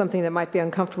 whether it's something that might be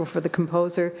uncomfortable for the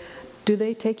composer, do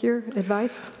they take your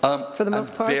advice for the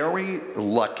most part? I'm very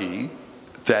lucky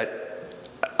that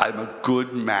I'm a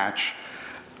good match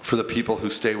for the people who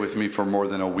stay with me for more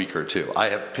than a week or two. I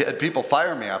have had people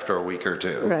fire me after a week or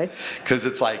two. Right. Because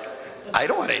it's like, I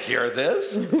don't want to hear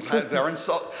this. They're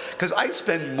because I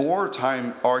spend more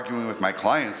time arguing with my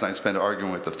clients than I spend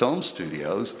arguing with the film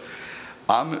studios.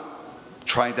 I'm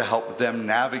trying to help them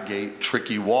navigate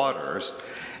tricky waters.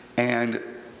 And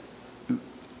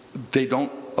they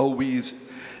don't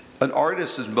always, an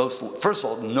artist is first of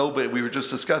all, nobody, we were just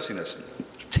discussing this,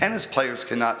 tennis players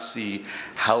cannot see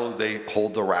how they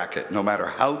hold the racket. No matter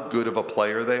how good of a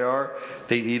player they are,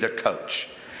 they need a coach.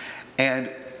 And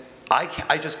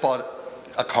I just bought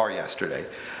a car yesterday.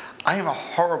 I am a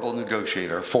horrible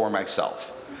negotiator for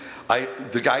myself.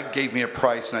 The guy gave me a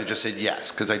price and I just said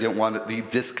yes, because I didn't want the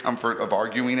discomfort of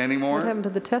arguing anymore. What happened to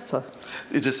the Tesla?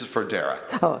 This is for Dara.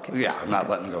 Oh, okay. Yeah, I'm not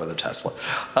letting go of the Tesla.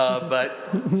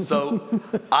 So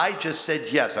I just said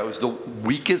yes. I was the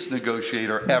weakest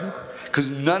negotiator ever, because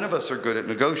none of us are good at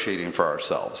negotiating for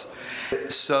ourselves.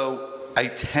 So I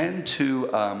tend to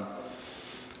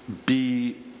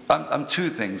I'm two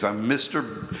things. I'm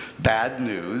Mr. Bad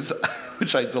News,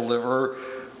 which I deliver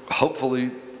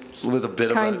hopefully with a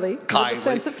bit kindly, of a with a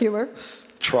sense of humor.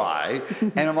 Try.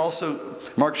 And I'm also,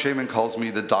 Mark Shaman calls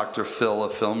me the Dr. Phil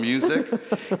of film music,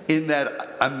 in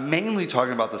that I'm mainly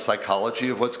talking about the psychology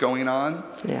of what's going on.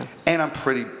 Yeah. And I'm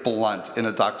pretty blunt in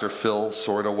a Dr. Phil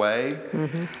sort of way,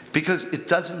 because it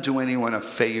doesn't do anyone a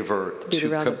favor to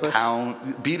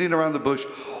compound, beating around the bush,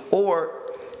 or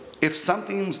if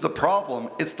something's the problem,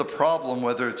 it's the problem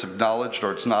whether it's acknowledged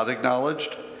or it's not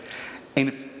acknowledged. And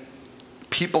if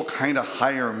people kind of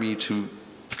hire me to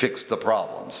fix the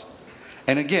problems.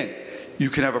 And again, you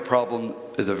can have a problem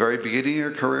at the very beginning of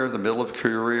your career, the middle of your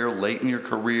career, late in your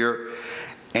career,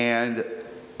 and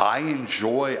I'm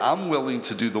willing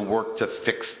to do the work to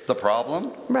fix the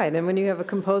problem. Right, and when you have a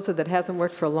composer that hasn't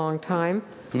worked for a long time,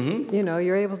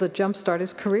 you're able to jumpstart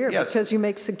his career, yes, because you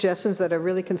make suggestions that are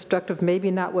really constructive,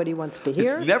 maybe not what he wants to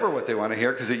hear. It's never what they want to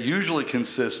hear, because it usually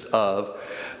consists of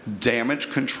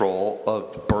damage control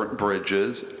of burnt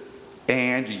bridges,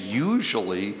 and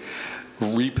usually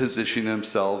repositioning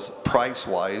themselves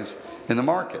price-wise in the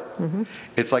market.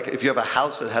 It's like if you have a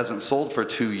house that hasn't sold for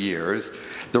 2 years,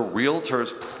 the realtor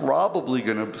is probably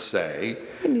going to say,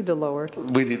 We need to lower it.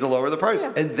 We need to lower the price.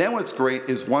 Yeah. And then what's great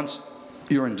is once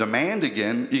you're in demand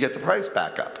again, you get the price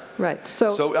back up. Right.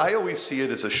 So I always see it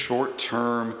as a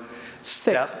short-term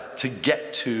step to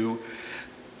get to,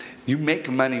 you make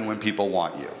money when people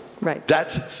want you. Right.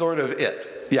 That's sort of it.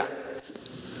 Yeah.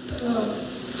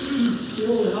 The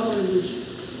old Hollywood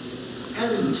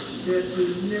adage that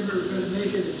you're never going to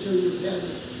make it until you've had the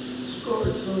score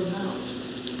thrown out.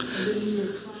 And then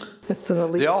you're That's an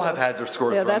elite They all club. have had their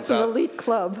score Yeah, thrown that's an out. elite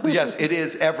club. Yes, it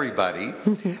is everybody,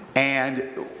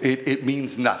 and it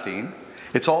means nothing.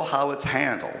 It's all how it's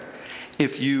handled.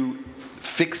 If you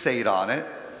fixate on it,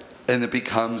 and it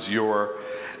becomes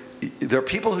there are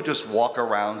people who just walk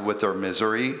around with their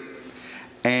misery,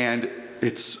 and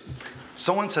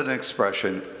someone said an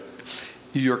expression,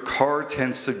 your car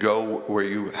tends to go where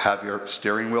you have your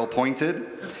steering wheel pointed,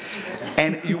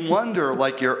 and you wonder,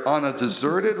 like you're on a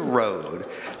deserted road,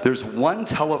 there's one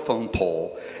telephone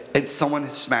pole, and someone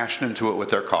has smashed into it with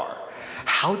their car.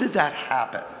 How did that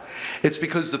happen? It's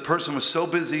because the person was so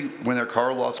busy when their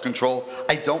car lost control,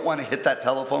 I don't want to hit that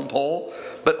telephone pole,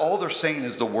 but all they're saying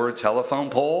is the word telephone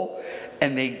pole,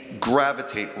 and they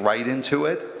gravitate right into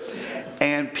it.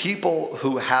 And people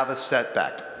who have a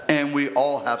setback, and we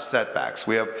all have setbacks.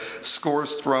 We have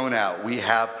scores thrown out. We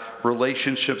have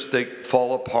relationships that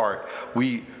fall apart.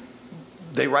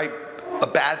 They write a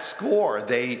bad score.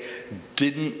 They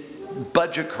didn't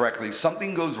budget correctly.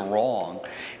 Something goes wrong.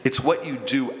 It's what you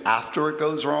do after it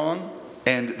goes wrong.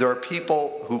 And there are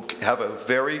people who have a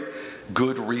very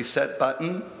good reset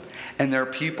button, and there are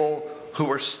people who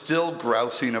are still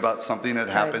grousing about something that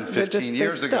happened 15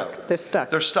 years ago. They're stuck.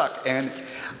 They're stuck. And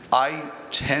I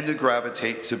tend to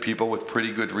gravitate to people with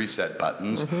pretty good reset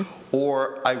buttons,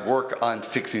 or I work on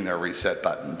fixing their reset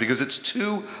button, because it's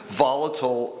too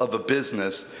volatile of a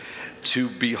business to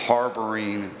be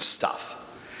harboring stuff.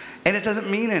 And it doesn't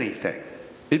mean anything.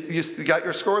 You got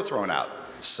your score thrown out.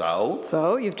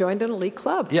 So you've joined an elite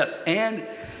club. Yes, and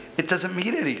it doesn't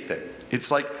mean anything.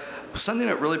 It's like something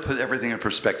that really put everything in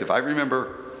perspective. I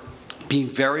remember being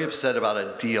very upset about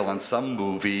a deal on some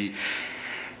movie,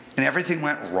 and everything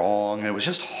went wrong, and it was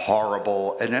just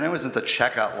horrible. And then I was at the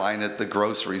checkout line at the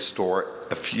grocery store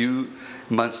a few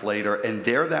months later, and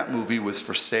there that movie was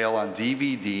for sale on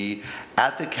DVD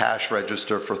at the cash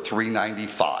register for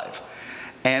 $3.95.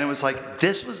 And it was like,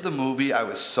 this was the movie I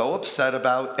was so upset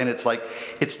about, and it's like,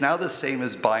 it's now the same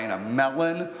as buying a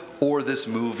melon or this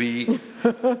movie.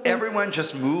 Everyone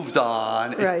just moved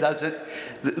on. It Right. doesn't,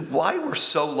 why we're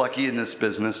so lucky in this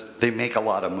business, they make a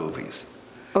lot of movies.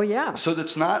 Oh, yeah. So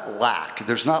that's not lack.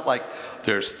 There's not like,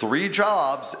 there's 3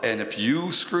 jobs, and if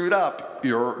you screwed up,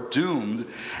 you're doomed.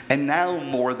 And now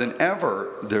more than ever,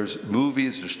 there's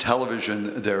movies, there's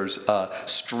television, there's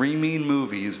streaming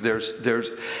movies, there's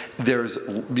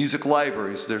music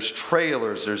libraries, there's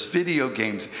trailers, there's video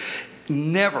games.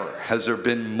 Never has there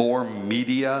been more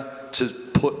media to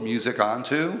put music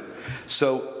onto.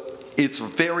 So it's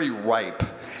very ripe.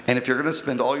 And if you're going to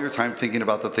spend all your time thinking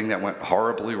about the thing that went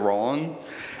horribly wrong,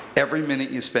 every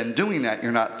minute you spend doing that,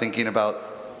 you're not thinking about,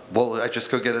 well, I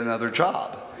just go get another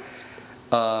job.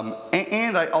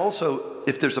 And I also,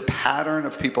 if there's a pattern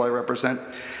of people I represent,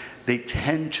 they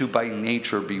tend to, by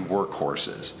nature, be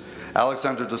workhorses.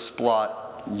 Alexander Desplat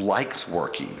likes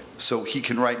working, so he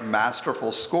can write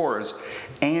masterful scores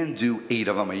and do 8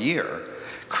 of them a year.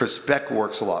 Chris Beck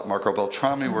works a lot, Marco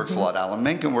Beltrami works a lot, Alan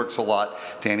Menken works a lot,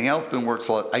 Danny Elfman works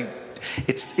a lot.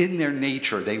 It's in their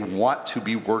nature. They want to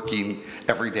be working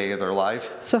every day of their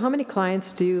life. So how many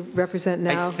clients do you represent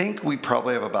now? I think we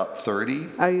probably have about 30.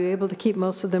 Are you able to keep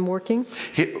most of them working?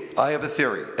 I have a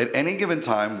theory. At any given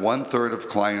time, 1/3 of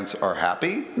clients are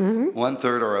happy, 1/3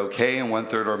 are okay, and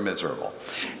 1/3 are miserable.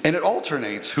 And it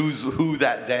alternates who's who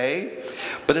that day,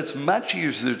 but it's much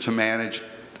easier to manage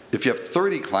if you have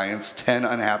 30 clients, 10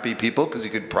 unhappy people, because you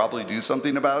could probably do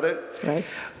something about it. Right.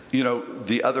 You know,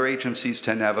 the other agencies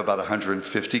tend to have about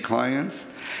 150 clients.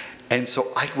 And so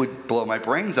I would blow my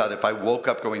brains out if I woke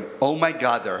up going, oh my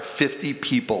God, there are 50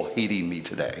 people hating me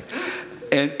today.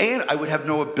 And I would have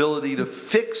no ability to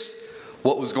fix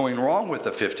what was going wrong with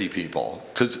the 50 people,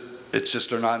 because it's just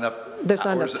there's not enough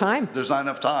time. There's not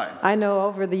enough time. I know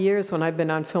over the years when I've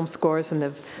been on film scores and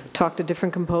have talked to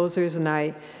different composers, and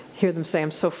I hear them say, I'm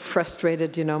so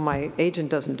frustrated, you know, my agent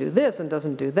doesn't do this and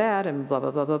doesn't do that and blah, blah,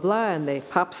 blah, blah, blah, and they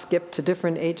hop, skip to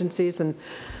different agencies, and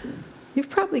you've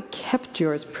probably kept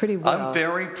yours pretty well. I'm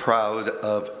very proud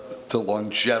of the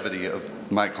longevity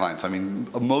of my clients. I mean,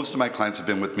 most of my clients have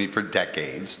been with me for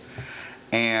decades,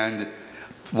 and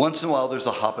once in a while there's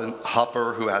a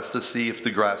hopper who has to see if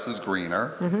the grass is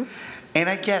greener, and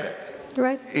I get it.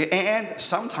 Right. And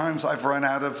sometimes I've run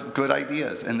out of good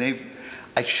ideas, and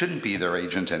I shouldn't be their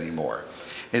agent anymore.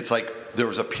 It's like there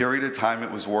was a period of time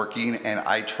it was working and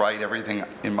I tried everything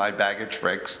in my bag of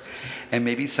tricks, and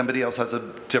maybe somebody else has a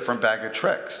different bag of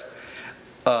tricks.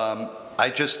 I've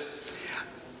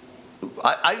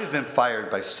been fired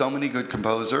by so many good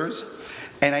composers,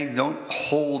 and I don't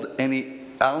hold any.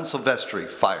 Alan Silvestri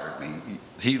fired me.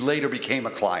 He later became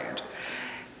a client.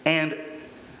 And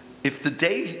if the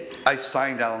day I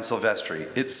signed Alan Silvestri,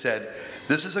 it said,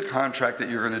 this is a contract that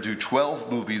you're going to do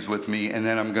 12 movies with me, and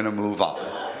then I'm going to move on.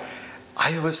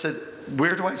 I always said,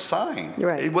 where do I sign?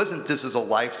 Right. It wasn't, this is a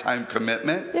lifetime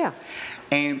commitment. Yeah.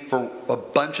 And for a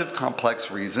bunch of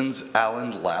complex reasons,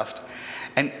 Alan left.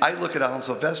 And I look at Alan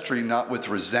Silvestri not with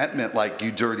resentment like,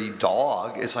 you dirty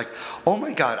dog. It's like, oh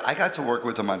my God, I got to work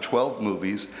with him on 12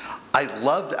 movies. I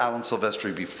loved Alan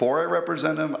Silvestri before I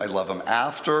represent him. I love him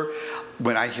after.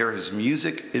 When I hear his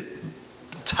music, it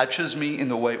touches me in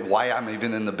the way why I'm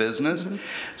even in the business.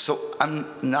 So I'm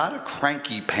not a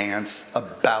cranky pants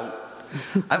about.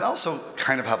 I also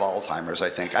kind of have Alzheimer's, I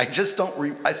think. I just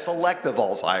don't, I selective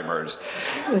Alzheimer's.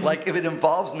 Like if it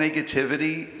involves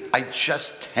negativity, I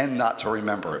just tend not to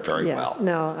remember it very well.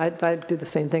 No, I do the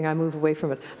same thing. I move away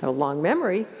from it. I have a long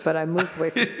memory, but I move away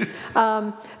from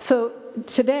it. So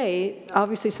today,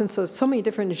 obviously, since there's so many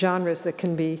different genres that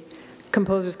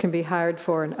composers can be hired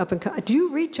for an up-and-coming. Do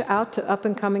you reach out to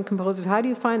up-and-coming composers? How do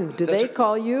you find them? Do they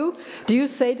call you? Do you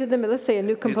say to them, let's say a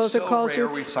new composer calls you?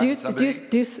 It's so rare we sign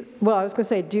somebody. Well, I was going to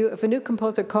say, if a new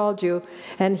composer called you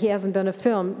and he hasn't done a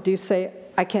film, do you say,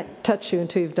 I can't touch you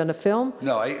until you've done a film?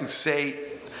 No, I say,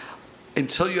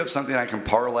 until you have something I can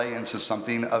parlay into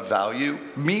something of value.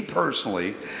 Me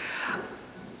personally,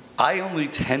 I only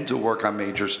tend to work on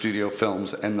major studio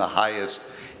films and the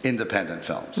highest independent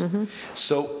films.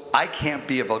 So I can't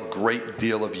be of a great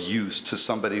deal of use to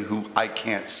somebody who I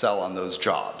can't sell on those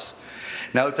jobs.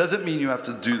 Now, it doesn't mean you have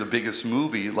to do the biggest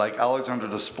movie. Like Alexander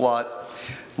Desplat,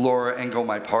 Laura Engel,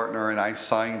 my partner, and I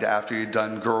signed after you'd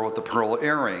done Girl with the Pearl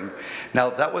Earring.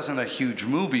 Now, that wasn't a huge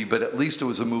movie, but at least it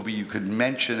was a movie you could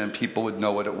mention and people would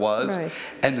know what it was. Right.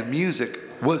 And the music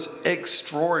was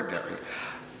extraordinary.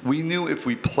 We knew if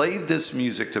we played this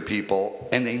music to people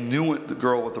and they knew what the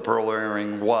Girl with the Pearl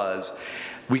Earring was,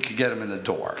 we could get them in the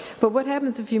door. But what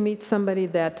happens if you meet somebody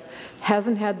that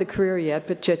hasn't had the career yet,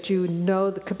 but yet you know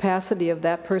the capacity of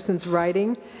that person's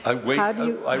writing? I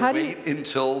wait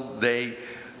until they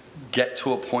get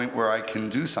to a point where I can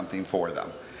do something for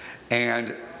them.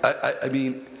 And I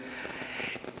mean,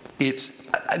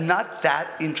 I'm not that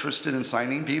interested in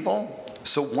signing people.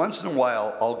 So once in a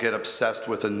while, I'll get obsessed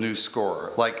with a new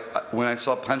score. Like when I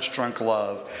saw Punch Drunk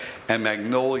Love and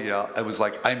Magnolia, I was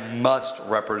like, I must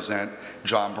represent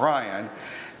John Bryan.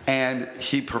 And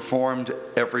he performed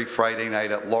every Friday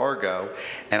night at Largo,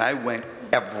 and I went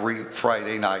every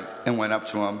Friday night and went up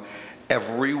to him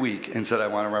every week and said, I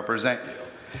want to represent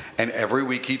you. And every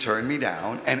week he turned me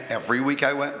down, and every week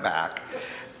I went back.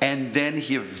 And then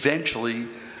he eventually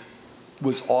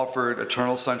was offered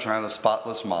Eternal Sunshine of the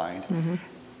Spotless Mind. Mm-hmm.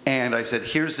 And I said,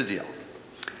 here's the deal.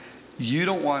 You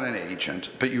don't want an agent,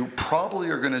 but you probably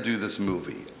are going to do this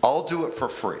movie. I'll do it for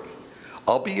free.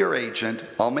 I'll be your agent.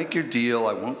 I'll make your deal.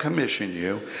 I won't commission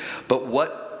you. But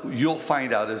what you'll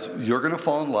find out is you're going to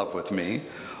fall in love with me,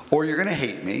 or you're going to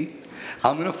hate me.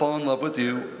 I'm going to fall in love with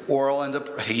you, or I'll end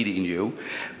up hating you.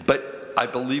 But I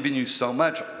believe in you so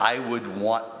much, I would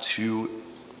want to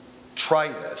try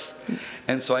this.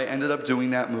 And so I ended up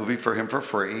doing that movie for him for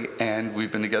free, and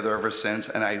we've been together ever since,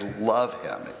 and I love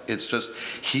him. It's just,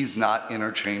 he's not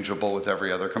interchangeable with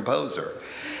every other composer.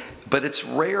 But it's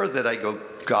rare that I go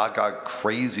gaga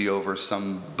crazy over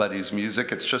somebody's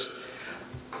music. It's just,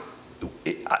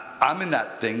 I'm in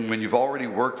that thing when you've already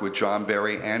worked with John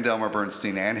Barry and Elmer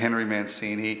Bernstein and Henry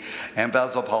Mancini and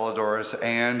Basil Polidorus,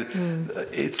 and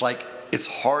it's like, it's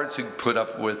hard to put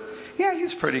up with, yeah,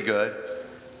 he's pretty good.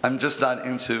 I'm just not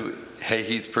into, hey,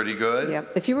 he's pretty good. Yeah.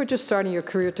 If you were just starting your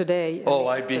career today. Oh,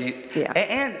 I'd be. Yeah.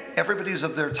 And everybody's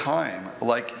of their time.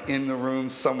 Like in the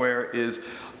room somewhere is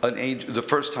an age. The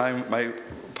first time my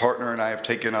partner and I have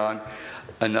taken on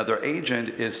another agent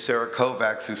is Sarah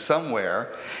Kovacs, who's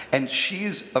somewhere, and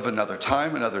she's of another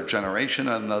time, another generation,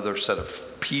 another set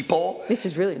of people. This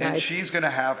is really nice. And she's going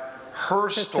to have her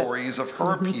stories of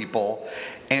her people,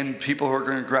 and people who are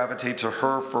going to gravitate to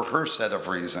her for her set of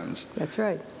reasons. That's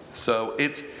right. So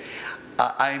it's,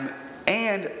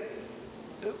 and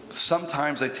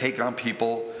sometimes I take on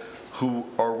people who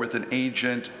are with an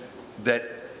agent that,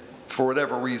 for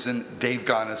whatever reason, they've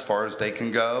gone as far as they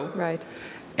can go. Right.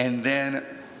 And then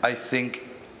I think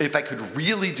if I could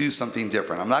really do something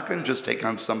different, I'm not going to just take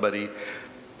on somebody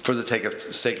for the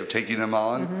sake of taking them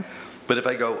on, but if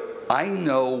I go, I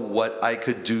know what I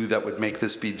could do that would make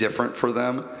this be different for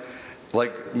them,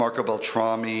 like Marco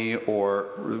Beltrami, or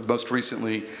most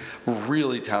recently,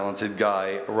 really talented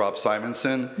guy, Rob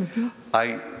Simonson.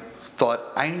 I thought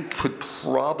I could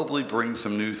probably bring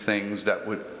some new things that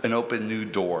would open new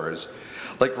doors.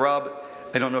 Like Rob,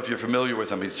 I don't know if you're familiar with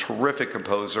him, he's a terrific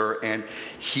composer, and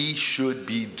he should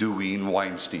be doing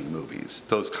Weinstein movies,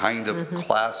 those kind of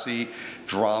classy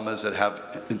dramas that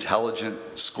have intelligent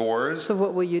scores. So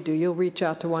what will you do? You'll reach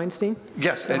out to Weinstein?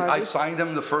 Yes, and I signed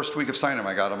him the first week of signing him.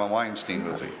 I got him a Weinstein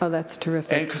movie. Oh, that's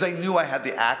terrific. And because I knew I had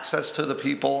the access to the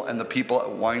people, and the people at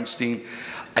Weinstein,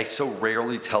 I so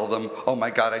rarely tell them, oh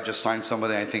my God, I just signed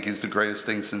somebody I think is the greatest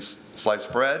thing since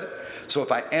sliced bread. So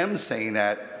if I am saying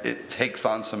that, it takes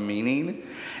on some meaning.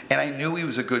 And I knew he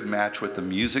was a good match with the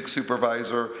music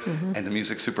supervisor, and the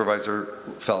music supervisor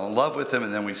fell in love with him,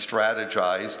 and then we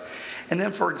strategized. And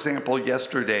then, for example,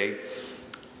 yesterday,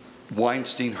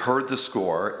 Weinstein heard the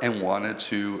score and wanted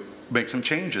to make some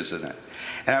changes in it.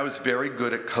 And I was very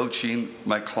good at coaching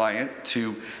my client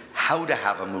to how to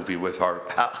have a movie with Harvey,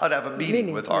 how to have a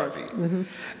meeting with Harvey,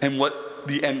 and what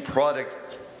the end product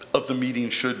of the meeting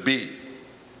should be.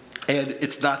 And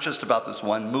it's not just about this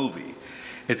one movie.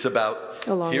 It's about,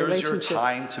 here's your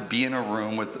time to be in a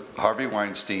room with Harvey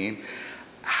Weinstein.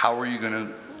 How are you going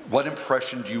to, what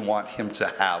impression do you want him to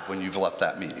have when you've left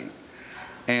that meeting?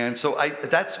 And so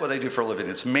that's what I do for a living.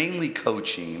 It's mainly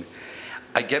coaching.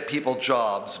 I get people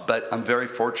jobs, but I'm very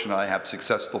fortunate I have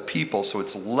successful people, so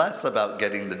it's less about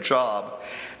getting the job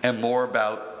and more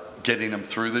about getting them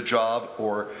through the job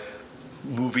or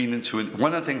moving into it.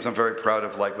 One of the things I'm very proud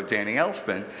of, like with Danny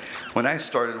Elfman, when I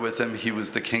started with him, he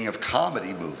was the king of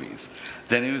comedy movies.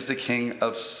 Then he was the king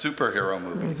of superhero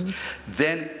movies.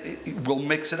 Then we'll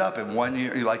mix it up. In 1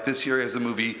 year, like this year, he has a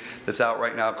movie that's out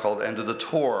right now called End of the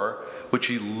Tour, which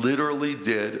he literally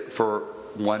did for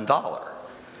 $1.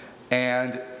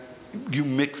 And you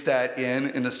mix that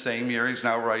in the same year, he's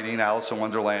now writing Alice in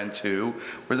Wonderland 2,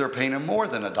 where they're paying him more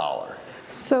than $1.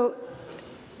 So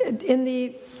in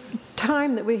the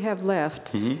time that we have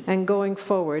left and going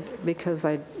forward, because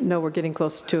I know we're getting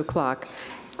close to 2 o'clock,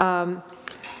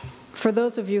 for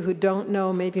those of you who don't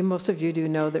know, maybe most of you do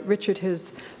know, that Richard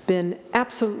has been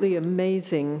absolutely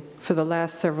amazing for the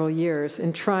last several years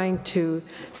in trying to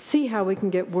see how we can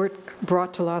get work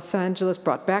brought to Los Angeles,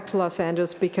 brought back to Los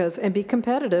Angeles, and be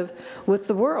competitive with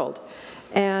the world.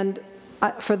 And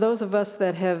For those of us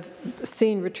that have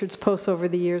seen Richard's posts over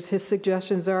the years, his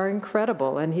suggestions are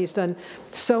incredible, and he's done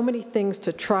so many things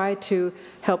to try to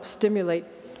help stimulate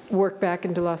work back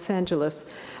into Los Angeles.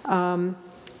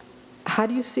 How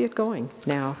do you see it going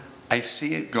now? I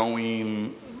see it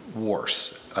going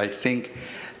worse. I think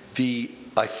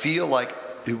I feel like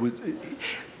it would.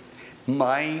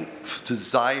 My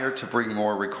desire to bring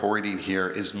more recording here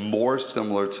is more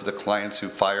similar to the clients who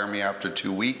fire me after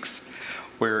 2 weeks,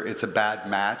 where it's a bad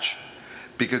match,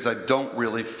 because I don't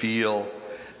really feel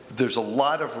there's a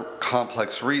lot of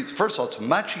complex reasons. First of all, it's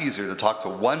much easier to talk to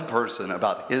one person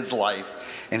about his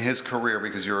life and his career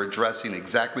because you're addressing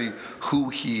exactly who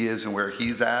he is and where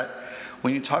he's at.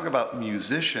 When you talk about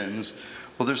musicians,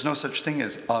 well, there's no such thing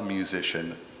as a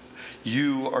musician.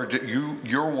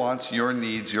 Your wants, your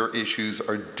needs, your issues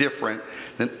are different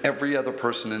than every other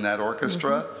person in that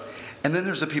orchestra. Mm-hmm. And then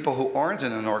there's the people who aren't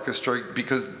in an orchestra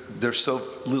because there's so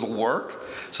little work.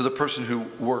 So the person who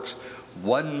works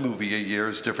 1 movie a year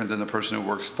is different than the person who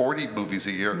works 40 movies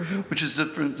a year, mm-hmm. which is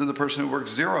different than the person who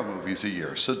works 0 movies a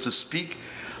year. So to speak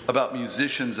about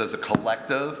musicians as a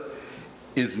collective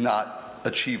is not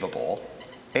achievable.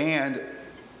 And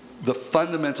the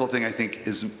fundamental thing I think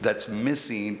that's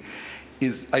missing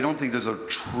is I don't think there's a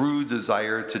true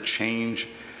desire to change.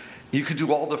 You could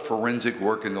do all the forensic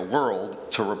work in the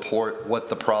world to report what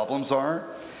the problems are,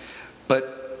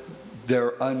 but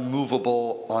they're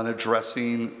unmovable on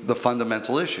addressing the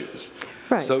fundamental issues.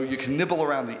 Right. So you can nibble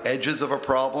around the edges of a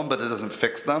problem, but it doesn't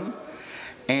fix them.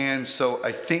 And so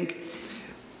I think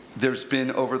there's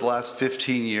been, over the last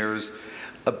 15 years,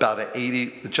 about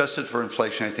adjusted for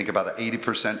inflation, I think about an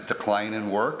 80% decline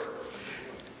in work.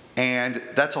 And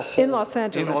that's a hole. In Los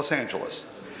Angeles. In Los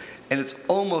Angeles. And it's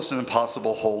almost an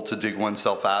impossible hole to dig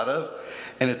oneself out of.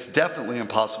 And it's definitely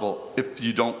impossible if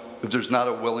there's not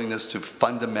a willingness to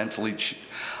fundamentally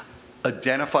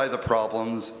identify the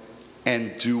problems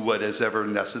and do what is ever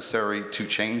necessary to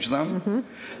change them. Mm-hmm.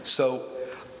 So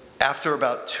after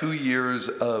about 2 years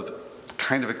of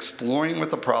kind of exploring what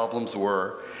the problems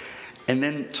were, and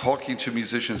then talking to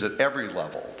musicians at every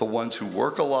level, the ones who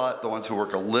work a lot, the ones who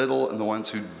work a little, and the ones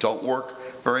who don't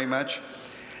work very much,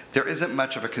 there isn't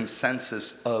much of a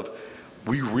consensus of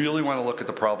we really want to look at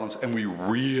the problems and we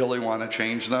really want to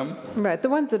change them. Right, the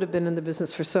ones that have been in the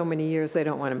business for so many years, they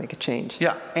don't want to make a change.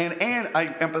 Yeah, and I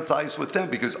empathize with them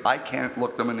because I can't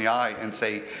look them in the eye and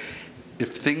say, if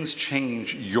things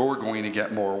change, you're going to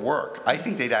get more work. I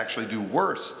think they'd actually do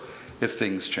worse if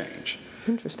things change.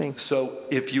 Interesting. So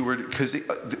if you were, because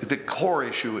the core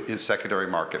issue is secondary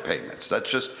market payments. That's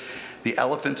just the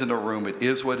elephant in the room. It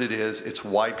is what it is. It's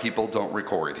why people don't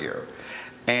record here.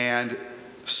 And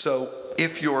so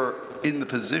if you're in the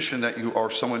position that you are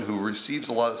someone who receives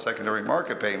a lot of secondary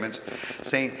market payments,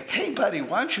 saying, hey, buddy,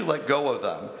 why don't you let go of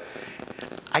them?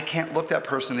 I can't look that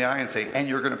person in the eye and say, and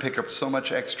you're going to pick up so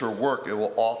much extra work, it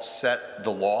will offset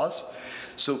the loss.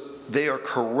 So they are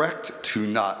correct to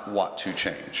not want to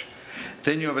change.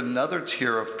 Then you have another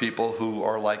tier of people who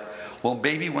are like, well,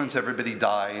 maybe once everybody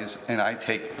dies and I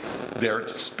take their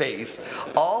space,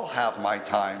 I'll have my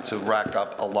time to rack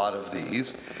up a lot of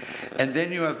these. And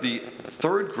then you have the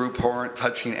third group who aren't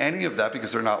touching any of that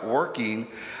because they're not working,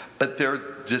 but they're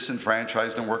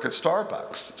disenfranchised and work at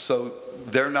Starbucks. So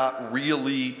they're not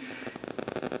really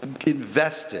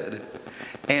invested.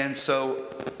 And so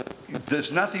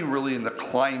there's nothing really in the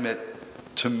climate,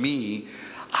 to me.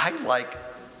 I like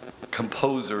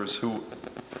composers who,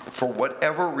 for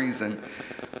whatever reason,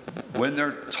 when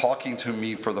they're talking to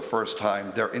me for the first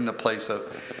time, they're in the place of,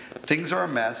 things are a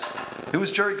mess. It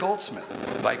was Jerry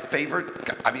Goldsmith, my favorite.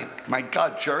 I mean, my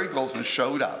God, Jerry Goldsmith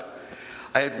showed up.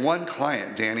 I had one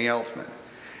client, Danny Elfman,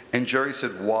 and Jerry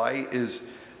said, why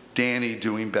is Danny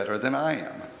doing better than I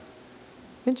am?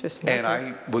 Interesting. And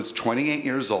I was 28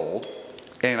 years old,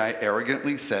 and I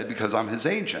arrogantly said, because I'm his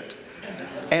agent.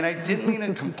 And I didn't mean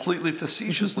it completely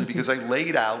facetiously because I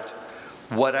laid out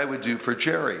what I would do for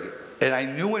Jerry. And I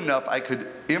knew enough I could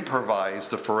improvise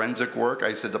the forensic work.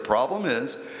 I said, the problem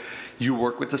is you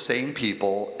work with the same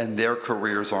people and their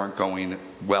careers aren't going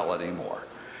well anymore.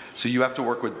 So you have to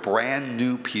work with brand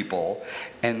new people,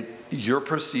 and you're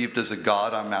perceived as a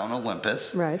god on Mount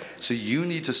Olympus. Right. So you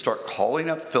need to start calling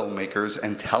up filmmakers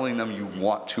and telling them you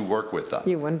want to work with them.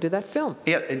 You want to do that film.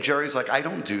 Yeah, and Jerry's like, I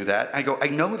don't do that. I go, I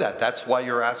know that. That's why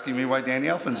you're asking me why Danny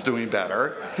Elfman's doing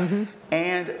better. Mm-hmm.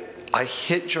 And I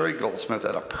hit Jerry Goldsmith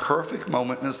at a perfect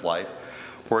moment in his life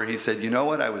where he said, you know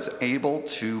what, I was able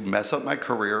to mess up my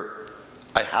career.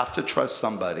 I have to trust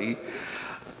somebody.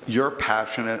 You're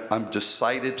passionate. I'm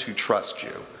decided to trust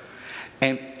you.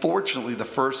 And fortunately, the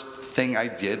first thing I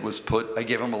did was I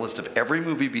gave him a list of every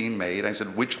movie being made. I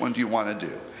said, which one do you want to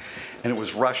do? And it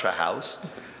was Rush a House.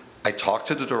 I talked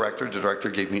to the director. The director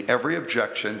gave me every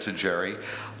objection to Jerry.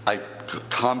 I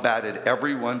combated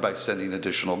everyone by sending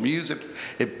additional music.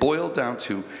 It boiled down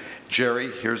to, Jerry,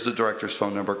 here's the director's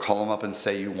phone number. Call him up and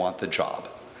say you want the job.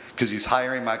 Because he's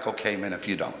hiring Michael Kamen if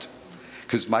you don't.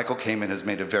 Because Michael Kamen has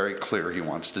made it very clear he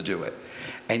wants to do it.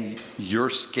 And you're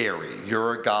scary.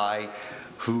 You're a guy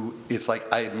who, it's like,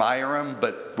 I admire him,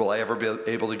 but will I ever be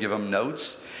able to give him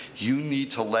notes? You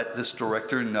need to let this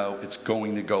director know it's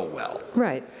going to go well.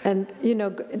 Right. And,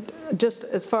 just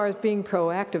as far as being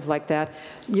proactive like that,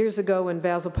 years ago when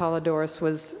Basil Polidorus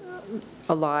was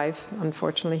alive,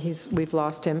 unfortunately, we've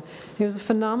lost him, he was a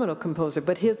phenomenal composer.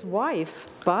 But his wife,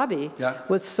 Bobby,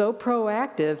 was so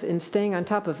proactive in staying on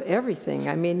top of everything.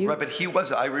 I mean, Right, but he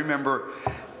was. I remember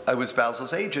I was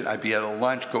Basil's agent. I'd be at a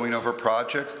lunch going over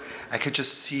projects. I could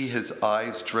just see his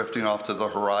eyes drifting off to the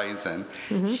horizon.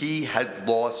 Mm-hmm. He had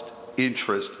lost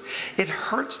interest. It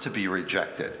hurts to be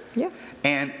rejected. Yeah.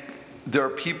 And there are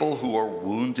people who are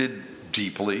wounded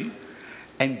deeply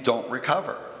and don't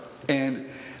recover. And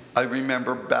I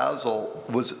remember Basil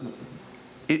was,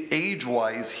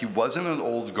 age-wise, he wasn't an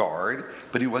old guard,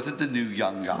 but he wasn't the new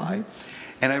young guy.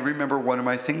 Mm-hmm. And I remember one of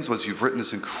my things was, you've written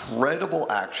this incredible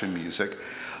action music,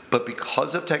 but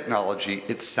because of technology,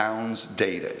 it sounds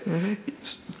dated. Mm-hmm.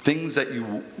 Things that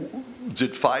you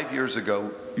did 5 years ago,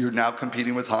 you're now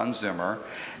competing with Hans Zimmer,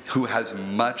 who has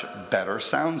much better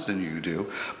sounds than you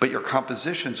do, but your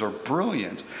compositions are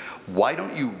brilliant. Why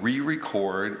don't you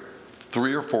re-record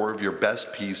 3 or 4 of your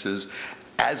best pieces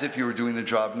as if you were doing the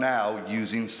job now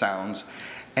using sounds?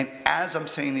 And as I'm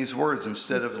saying these words,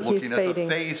 instead of looking at the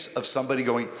face of somebody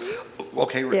going,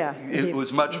 okay, it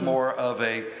was much more of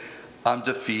a, I'm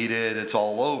defeated, it's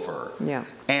all over. Yeah.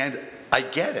 And I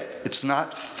get it. It's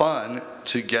not fun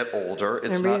to get older.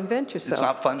 It's reinvent yourself. It's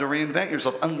not fun to reinvent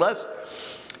yourself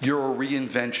unless you're a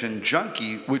reinvention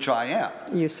junkie, which I am.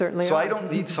 You certainly are. So I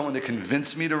don't need someone to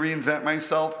convince me to reinvent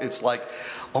myself. It's like,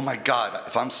 oh my God,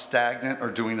 if I'm stagnant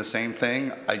or doing the same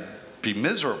thing, I'd be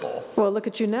miserable. Well, look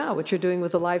at you now, what you're doing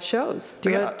with the live shows. Do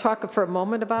you want to talk for a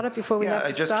moment about it before we have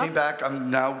to stop? I just came back.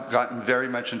 I'm now gotten very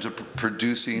much into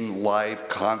producing live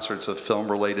concerts of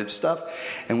film-related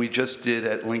stuff. And we just did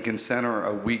at Lincoln Center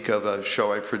a week of a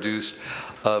show I produced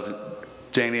of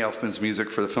Danny Elfman's music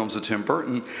for the films of Tim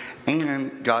Burton,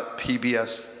 and got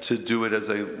PBS to do it as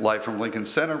a Live from Lincoln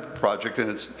Center project, and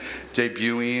it's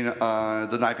debuting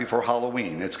the night before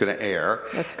Halloween. It's going to air.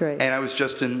 That's great. And I was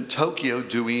just in Tokyo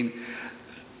doing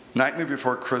Nightmare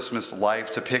Before Christmas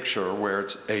live to picture, where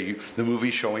it's the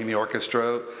movie showing the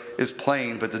orchestra is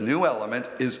playing, but the new element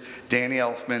is Danny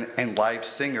Elfman and live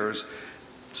singers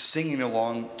singing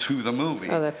along to the movie.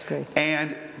 Oh, that's great.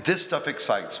 And this stuff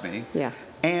excites me. Yeah.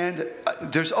 And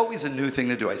there's always a new thing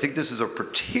to do. I think this is a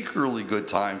particularly good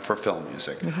time for film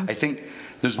music. Mm-hmm. I think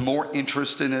there's more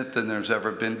interest in it than there's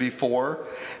ever been before.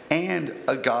 And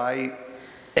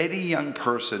any young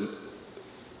person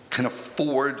can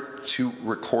afford to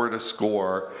record a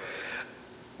score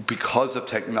because of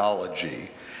technology.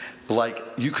 Like,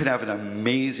 you can have an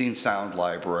amazing sound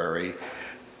library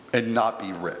and not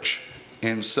be rich.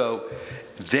 And so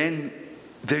then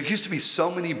there used to be so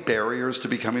many barriers to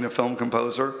becoming a film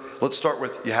composer. Let's start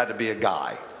with, you had to be a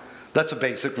guy. That's a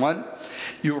basic one.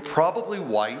 You were probably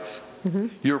white, mm-hmm.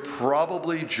 You're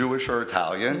probably Jewish or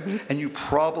Italian, mm-hmm. and you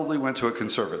probably went to a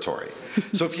conservatory.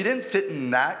 So if you didn't fit in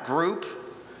that group,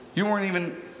 you weren't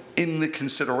even in the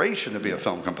consideration to be a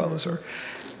film composer.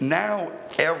 Mm-hmm. Now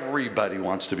everybody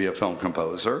wants to be a film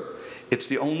composer. It's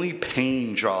the only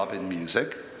paying job in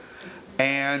music.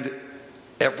 And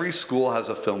every school has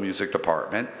a film music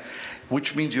department,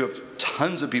 which means you have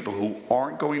tons of people who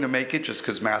aren't going to make it just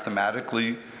because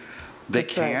mathematically they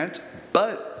can't. Right.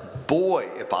 But boy,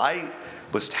 if I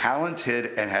was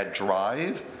talented and had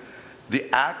drive, the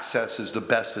access is the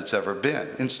best it's ever been.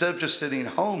 Instead of just sitting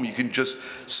home, you can just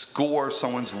score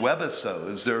someone's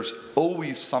webisodes. There's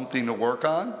always something to work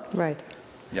on. Right.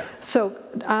 Yeah. So,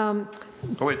 oh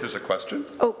wait, there's a question?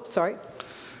 Oh, sorry.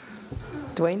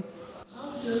 Dwayne?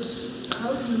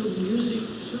 How do music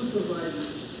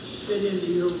supervisors fit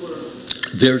into your world?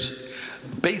 There's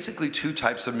basically 2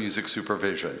 types of music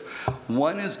supervision.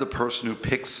 One is the person who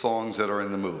picks songs that are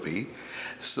in the movie.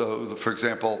 So, for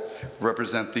example,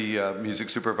 represent the music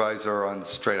supervisor on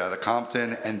Straight Outta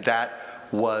Compton, and that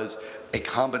was a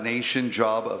combination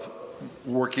job of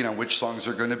working on which songs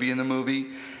are going to be in the movie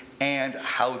and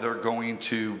how they're going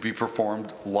to be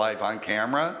performed live on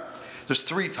camera. There's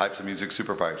 3 types of music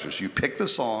supervisors. You pick the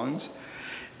songs,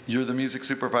 You're the music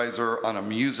supervisor on a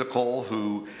musical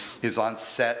who is on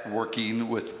set working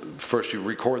with, first you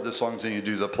record the songs and you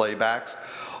do the playbacks.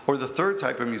 Or the third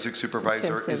type of music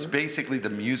supervisor is basically the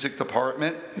music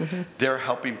department. They're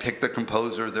helping pick the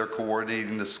composer, they're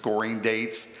coordinating the scoring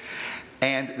dates.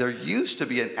 And there used to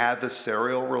be an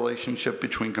adversarial relationship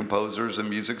between composers and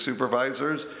music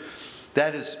supervisors.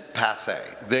 That is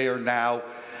passé. They are now,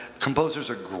 composers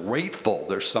are grateful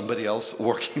there's somebody else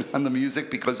working on the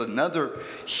music, because another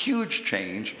huge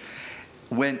change,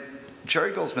 when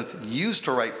Jerry Goldsmith used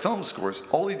to write film scores,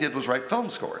 all he did was write film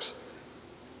scores.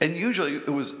 And usually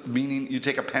it was meaning you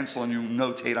take a pencil and you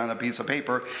notate on a piece of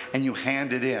paper and you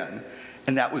hand it in,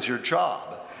 and that was your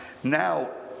job. Now,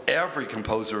 every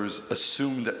composer has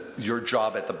assumed that your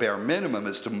job at the bare minimum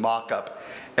is to mock up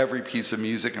every piece of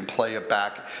music and play it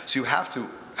back. So you have to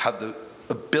have the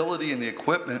ability and the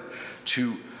equipment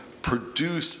to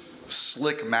produce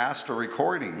slick master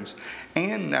recordings.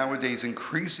 And nowadays,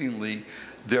 increasingly,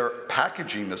 they're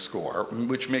packaging the score,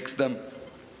 which makes them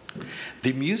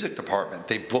the music department.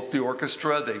 They book the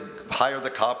orchestra, they hire the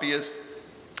copyist,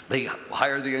 they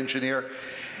hire the engineer.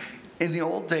 In the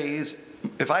old days,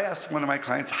 if I asked one of my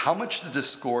clients, how much did this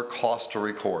score cost to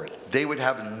record? They would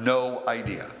have no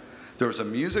idea. There was a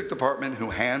music department who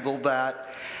handled that,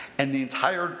 and the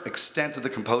entire extent of the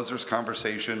composer's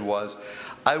conversation was,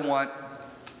 I want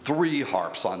 3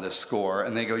 harps on this score,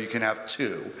 and they go, you can have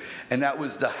 2. And that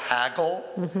was the haggle.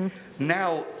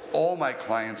 Now, all my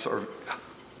clients are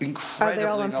incredibly Are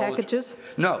they all in knowledgeable. packages?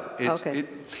 No. Okay.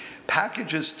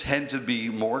 Packages tend to be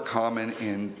more common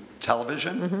in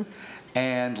television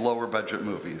and lower budget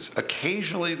movies.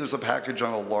 Occasionally there's a package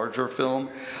on a larger film.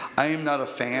 I am not a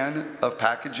fan of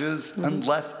packages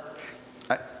unless,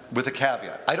 with a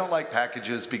caveat. I don't like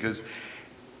packages because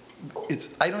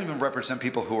I don't even represent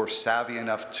people who are savvy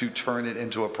enough to turn it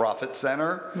into a profit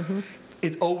center.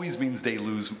 It always means they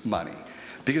lose money,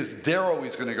 because they're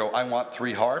always going to go, I want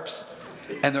 3 harps,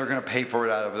 and they're going to pay for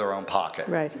it out of their own pocket.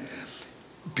 Right.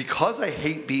 Because I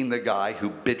hate being the guy who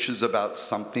bitches about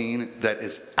something that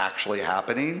is actually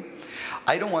happening,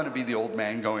 I don't want to be the old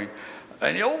man going,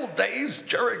 in the old days,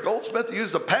 Jerry Goldsmith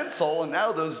used a pencil, and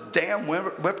now those damn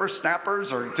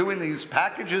whippersnappers are doing these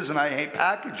packages, and I hate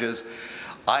packages.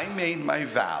 I made my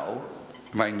vow,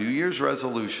 my New Year's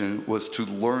resolution was to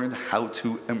learn how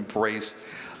to embrace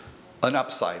an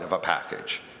upside of a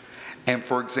package. And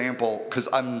for example, because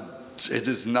it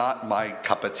is not my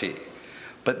cup of tea.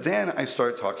 But then I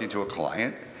started talking to a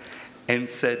client and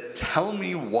said, tell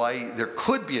me why there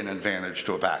could be an advantage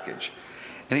to a package.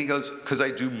 And he goes, because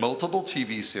I do multiple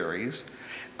TV series,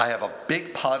 I have a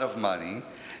big pot of money,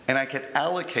 and I can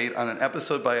allocate on an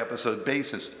episode-by-episode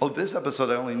basis. Oh, this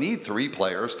episode I only need 3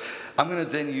 players. I'm going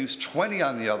to then use 20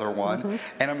 on the other one,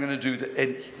 and I'm going to do the.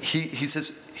 And he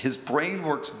says his brain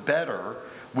works better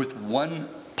with one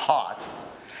pot,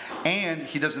 and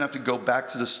he doesn't have to go back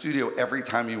to the studio every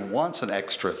time he wants an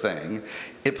extra thing.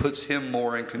 It puts him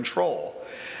more in control.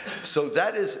 So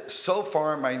that is so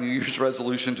far my New Year's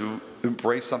resolution, to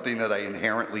embrace something that I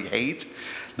inherently hate.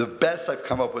 The best I've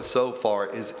come up with so far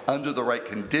is, under the right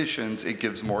conditions, it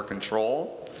gives more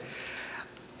control.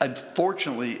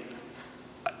 Unfortunately,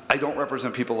 I don't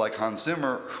represent people like Hans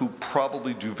Zimmer, who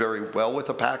probably do very well with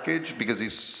a package because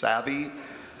he's savvy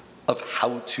of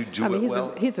how to do it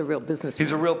well. He's a real businessman.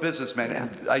 He's a real businessman,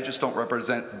 and I just don't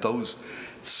represent those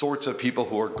sorts of people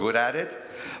who are good at it.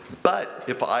 But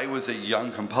if I was a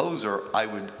young composer, I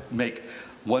would make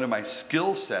one of my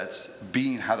skill sets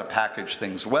being how to package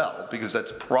things well, because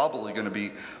that's probably going to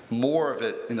be more of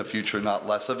it in the future, not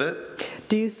less of it.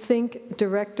 Do you think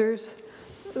directors,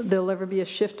 there'll ever be a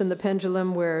shift in the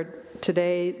pendulum where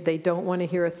today they don't want to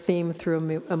hear a theme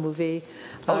through a movie?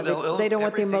 They don't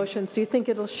want the emotions. Do you think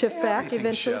it'll shift back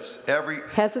eventually? Everything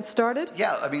shifts. Has it started?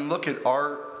 Yeah, I mean, look at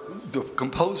the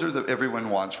composer that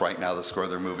everyone wants right now to score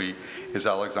their movie is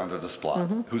Alexander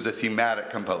Desplat, who's a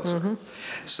thematic composer.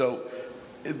 So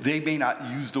they may not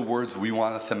use the words, we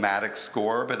want a thematic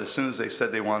score, but as soon as they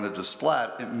said they wanted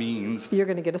Desplat, it means You're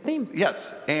going to get a theme.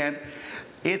 Yes, and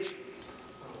it's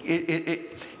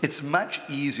much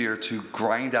easier to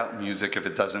grind out music if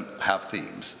it doesn't have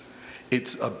themes.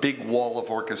 It's a big wall of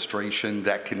orchestration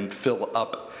that can fill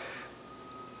up.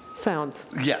 Sounds.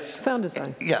 Yes. Sound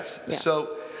design. Yes. Yeah.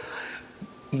 So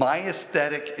my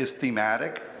aesthetic is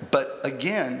thematic, but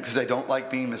again, because I don't like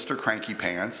being Mr. Cranky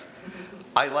Pants,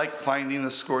 I like finding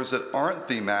the scores that aren't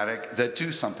thematic that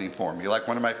do something for me. Like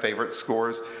one of my favorite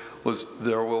scores was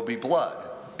There Will Be Blood.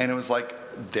 And it was like,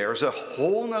 there's a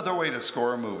whole nother way to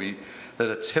score a movie that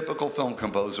a typical film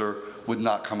composer would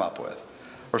not come up with.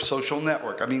 Or Social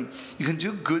Network. I mean, you can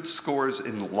do good scores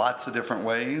in lots of different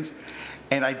ways.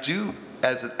 And I do,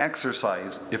 as an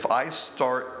exercise, if I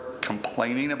start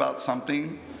complaining about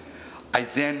something, I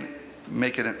then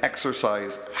make it an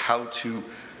exercise how to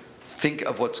think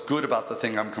of what's good about the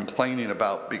thing I'm complaining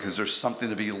about, because there's something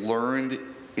to be learned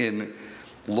in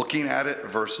looking at it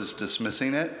versus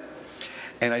dismissing it.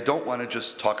 And I don't want to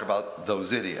just talk about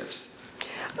those idiots.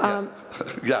 Yeah.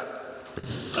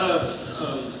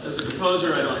 As a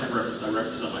composer, I don't have I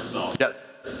represent myself. Yeah.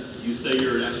 You say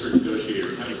you're an expert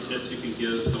negotiator. How many tips you can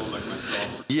give someone like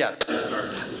myself?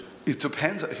 Yes. It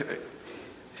depends.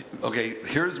 Okay,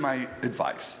 here's my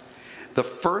advice. The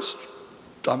first,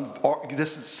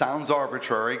 sounds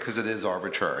arbitrary because it is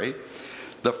arbitrary.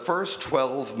 The first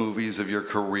 12 movies of your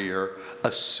career,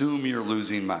 assume you're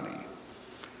losing money.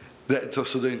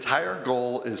 So the entire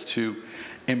goal is to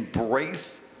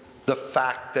embrace the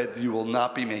fact that you will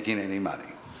not be making any money.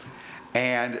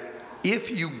 And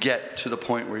if you get to the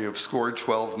point where you've scored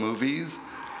 12 movies,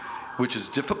 which is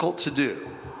difficult to do,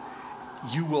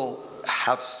 you will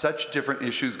have such different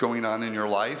issues going on in your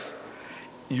life.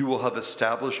 You will have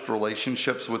established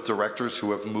relationships with directors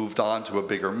who have moved on to a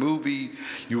bigger movie.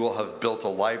 You will have built a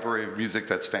library of music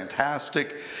that's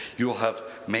fantastic. You will have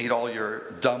made all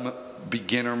your dumb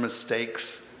beginner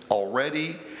mistakes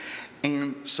already.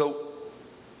 And so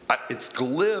it's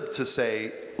glib to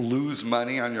say lose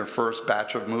money on your first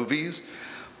batch of movies,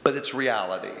 but it's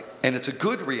reality. And it's a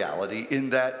good reality in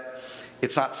that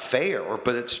it's not fair,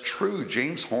 but it's true.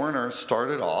 James Horner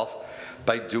started off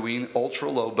by doing ultra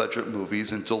low budget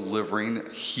movies and delivering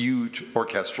huge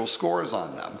orchestral scores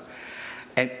on them.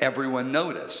 And everyone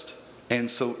noticed. And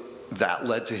so that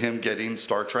led to him getting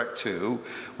Star Trek II,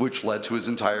 which led to his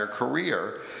entire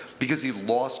career, because he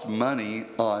lost money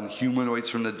on Humanoids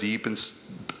from the Deep and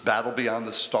Battle Beyond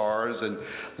the Stars and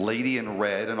Lady in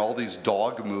Red and all these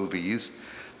dog movies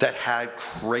that had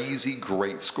crazy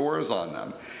great scores on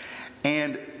them.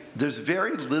 And there's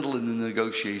very little in the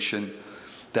negotiation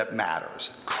that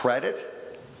matters. Credit,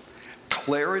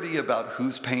 clarity about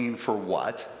who's paying for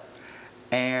what,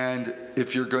 and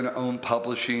if you're going to own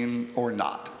publishing or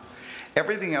not.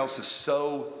 Everything else is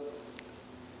so...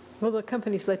 Will the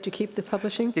companies let you keep the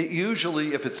publishing? It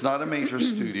usually, if it's not a major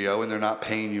studio and they're not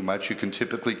paying you much, you can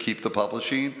typically keep the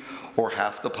publishing or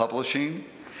half the publishing.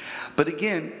 But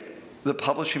again, the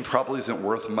publishing probably isn't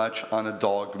worth much on a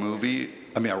dog movie.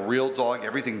 I mean, a real dog,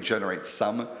 everything generates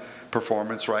some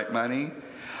performance right money.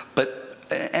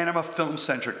 And I'm a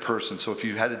film-centric person, so if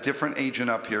you had a different agent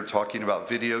up here talking about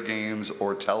video games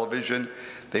or television,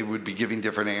 they would be giving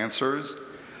different answers.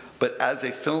 But as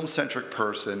a film-centric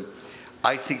person,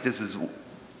 I think this is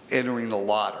entering the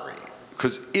lottery.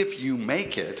 Because if you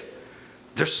make it,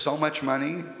 there's so much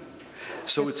money.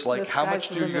 So it's like, how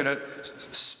much are you going to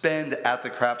spend at the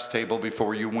craps table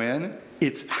before you win?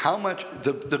 It's how much,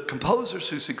 the composers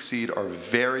who succeed are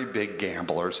very big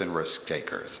gamblers and risk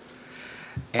takers.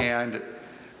 And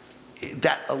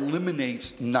that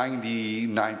eliminates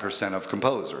 99% of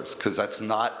composers, because that's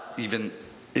not even,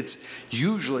 it's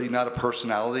usually not a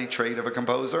personality trait of a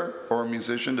composer or a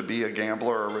musician to be a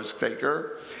gambler or a risk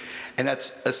taker. And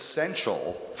that's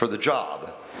essential for the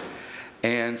job.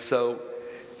 And so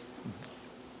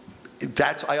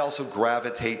I also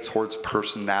gravitate towards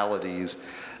personalities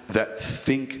that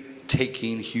think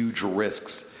taking huge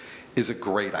risks is a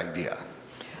great idea.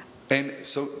 And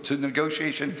so to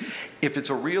negotiation, if it's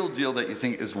a real deal that you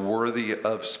think is worthy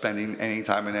of spending any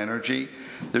time and energy,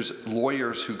 there's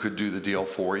lawyers who could do the deal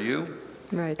for you.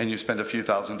 Right. And you spend a few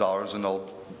 $1,000s and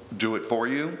they'll do it for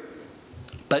you.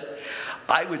 But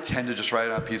I would tend to just write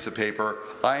on a piece of paper,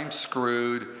 I'm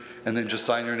screwed, and then just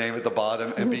sign your name at the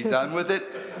bottom and be done with it.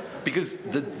 Because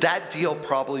that deal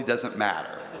probably doesn't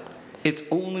matter. It's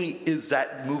only, is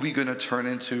that movie going to turn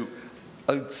into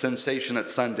a sensation at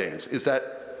Sundance? Is that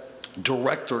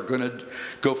director going to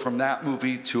go from that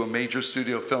movie to a major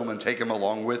studio film and take him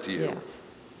along with you? Yeah.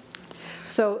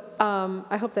 So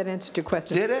I hope that answered your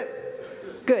question. Did it?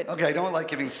 Good. Okay, I don't like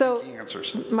giving sneaky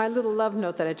answers. My little love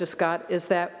note that I just got is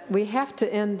that we have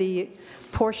to end the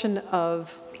portion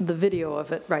of the video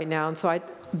of it right now, and so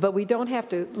but we don't have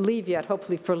to leave yet,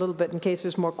 hopefully, for a little bit in case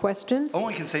there's more questions. Oh,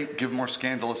 we can give more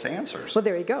scandalous answers. Well,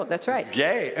 there you go. That's right.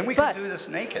 Yay, and we can do this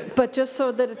naked. But just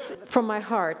so that it's from my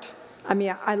heart, I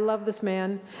mean, I love this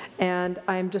man, and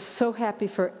I'm just so happy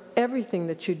for everything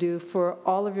that you do, for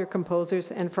all of your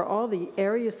composers, and for all the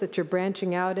areas that you're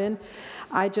branching out in.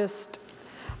 I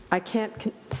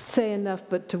can't say enough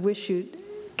but to wish you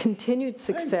continued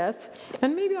success. Thanks.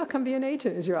 And maybe I'll come be an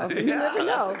agent as your office. You never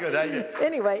know. That's a good idea.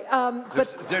 Anyway,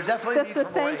 but there's definitely just need to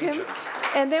for more thank agents. him,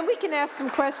 and then we can ask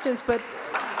some questions. But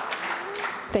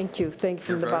thank you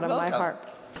from the bottom of my heart.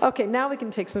 Okay, now we can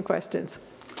take some questions.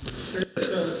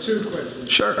 Two questions.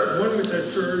 Sure. One which I'm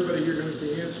sure everybody here knows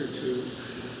the answer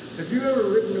to. Have you ever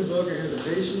written a book and had the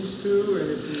patience to?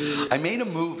 And if you... I made a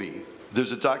movie.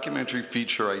 There's a documentary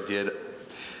feature I did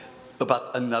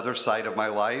about another side of my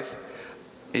life.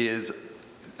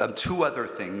 Two other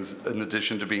things in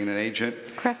addition to being an agent.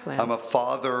 Craftland. I'm a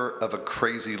father of a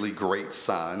crazily great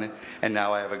son, and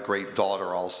now I have a great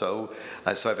daughter also.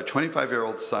 So I have a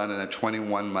 25-year-old son and a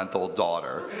 21-month-old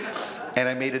daughter. And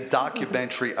I made a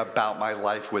documentary about my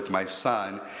life with my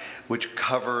son, which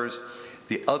covers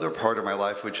the other part of my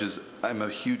life, which is I'm a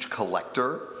huge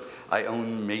collector. I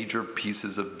own major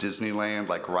pieces of Disneyland,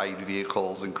 like ride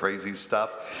vehicles and crazy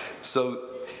stuff. So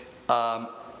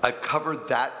I've covered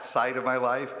that side of my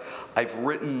life. I've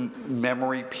written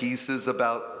memory pieces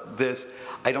about this.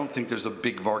 I don't think there's a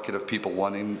big market of people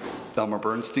wanting Elmer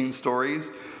Bernstein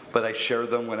stories, but I share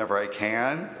them whenever I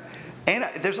can. And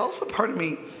there's also part of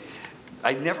me,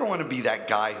 I never want to be that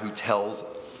guy who tells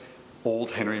old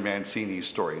Henry Mancini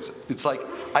stories. It's like,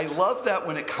 I love that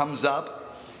when it comes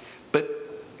up, but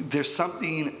there's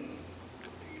something,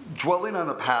 dwelling on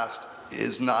the past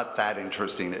is not that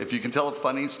interesting. If you can tell a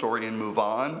funny story and move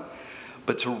on,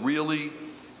 but to really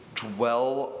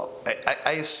dwell,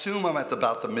 I assume I'm at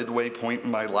about the midway point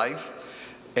in my life,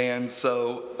 and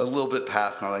so a little bit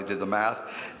past now. I did the math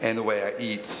and the way I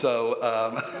eat. So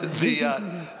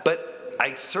but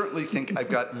I certainly think I've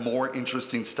got more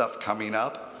interesting stuff coming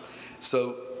up.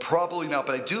 So probably not,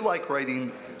 but I do like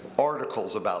writing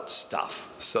articles about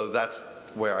stuff. So that's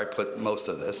where I put most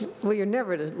of this. Well, you're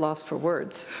never at a loss for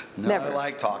words. No, Never. I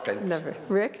like talking. Never.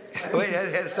 Rick? Wait, I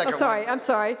had a second Oh, sorry, I'm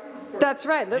sorry. That's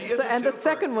right. He is a And the twofer.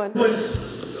 second one. Back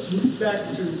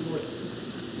to what,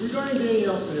 regarding Danny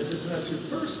Elfman, if it's not too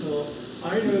personal,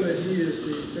 I know that he is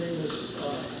the famous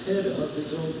head of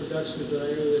his own production, but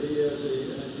I know that he has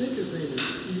and I think his name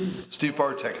is Steve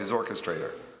Bartek, his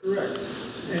orchestrator. Correct.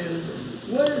 And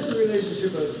what is the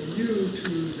relationship of you to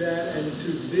that and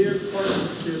to their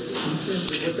partnership in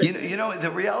terms of what they... You know, the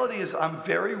reality is I'm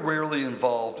very rarely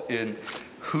involved in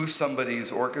who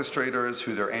somebody's orchestrator is,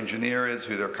 who their engineer is,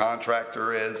 who their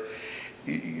contractor is.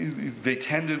 They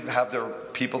tend to have their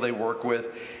people they work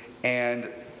with, and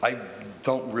I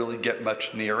don't really get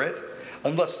much near it,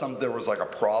 unless there was like a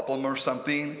problem or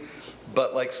something.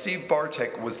 But like Steve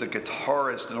Bartek was the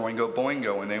guitarist in Oingo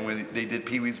Boingo, and then when they did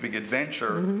Pee-wee's Big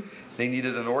Adventure, they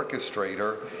needed an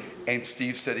orchestrator, and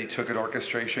Steve said he took an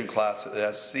orchestration class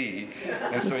at SC,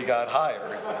 and so he got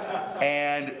hired.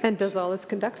 And does all his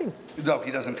conducting. No,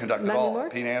 he doesn't conduct Not at all. anymore?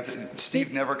 Pete Anthony,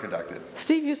 Steve never conducted.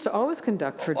 Steve used to always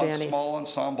conduct for On Danny. small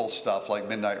ensemble stuff like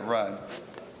Midnight Run.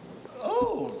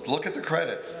 Oh, look at the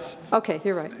credits. Okay,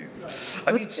 you're right.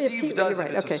 I mean, If Steve he- does you're it.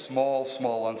 right, It's okay. a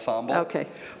small ensemble. Okay.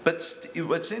 But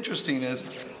what's interesting is,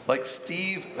 like,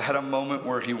 Steve had a moment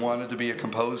where he wanted to be a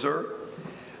composer,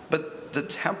 but the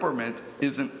temperament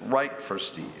isn't right for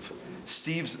Steve.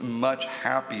 Steve's much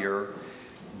happier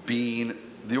being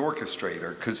the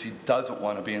orchestrator because he doesn't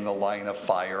want to be in the line of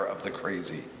fire of the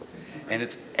crazy. And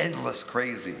it's endless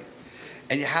crazy.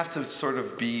 And you have to sort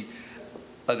of be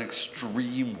an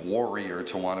extreme warrior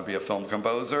to want to be a film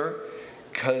composer,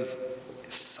 because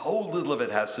so little of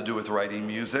it has to do with writing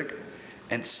music,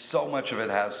 and so much of it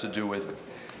has to do with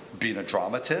being a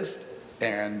dramatist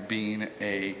and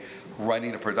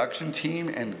running a production team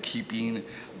and keeping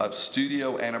a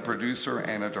studio and a producer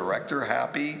and a director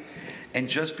happy. And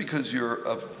just because you're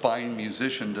a fine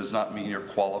musician does not mean you're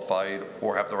qualified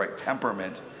or have the right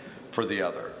temperament for the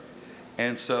other.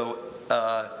 And so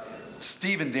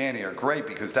Steve and Danny are great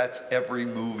because that's every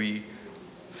movie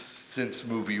since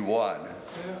movie one.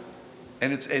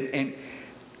 Yeah.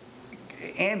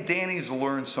 And Danny's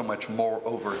learned so much more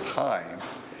over time.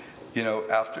 You know,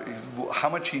 after how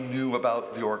much he knew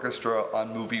about the orchestra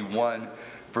on movie 1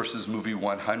 versus movie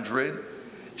 100,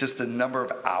 just the number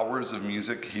of hours of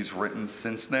music he's written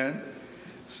since then.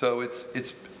 So it's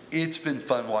been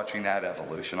fun watching that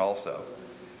evolution also.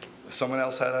 Someone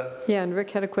else had a... Yeah, and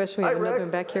Rick had a question. We have Hi, another Rick.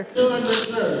 one back here.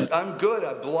 I'm good.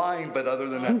 I'm blind, but other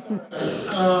than that...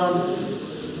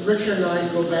 Richard and I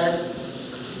go back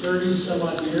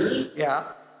 30-some-odd years.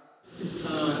 Yeah.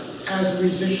 As a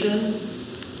musician,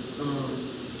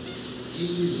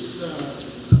 he's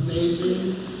amazing.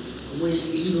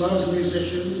 He loves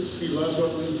musicians. He loves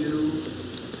what we do.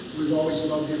 We've always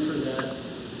loved him for that.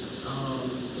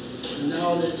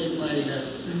 Now that in my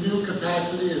new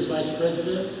capacity as vice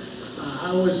president,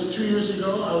 2 years ago,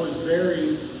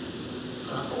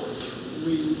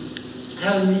 we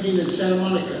had a meeting in Santa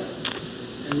Monica,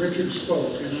 and Richard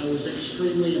spoke, and I was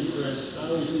extremely impressed. I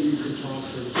always knew you could talk,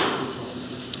 and you could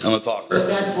talk. I'm a talker. At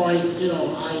that point,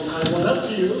 I went up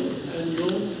to you, and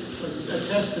you'll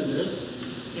attest to this.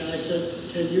 And I said,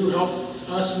 can you help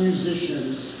us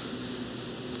musicians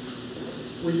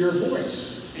with your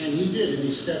voice? And he did, and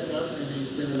he stepped up, and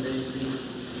he's been amazing.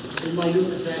 In my new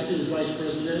capacity as vice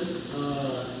president,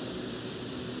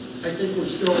 I think we're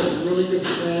still really good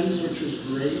friends, which is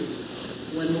great.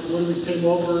 When we came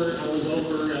over, I was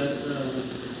over at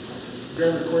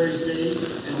Greg McQuarrie's day,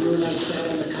 and you and I sat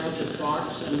on the couch at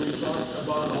Fox, and we talked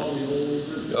about all the old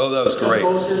that was great.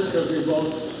 composers, because we both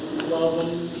love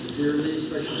them dearly,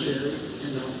 especially Jerry,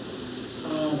 you know.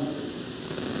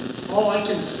 All I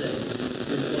can say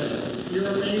is that you're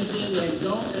amazing, and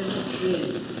don't ever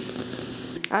change.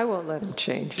 I won't let him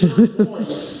change. Your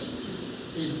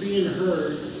voice is being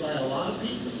heard by a lot of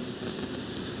people.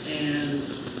 And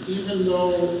even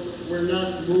though we're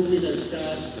not moving as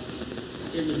fast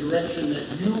in the direction that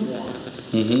you want,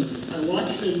 I want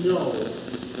you to know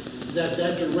that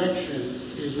that direction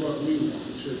is what we want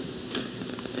too.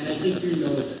 And I think you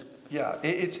know that. Yeah,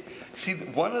 see,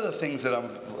 one of the things that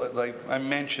I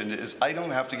mentioned is I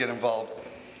don't have to get involved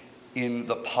in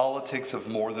the politics of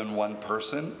more than one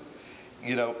person.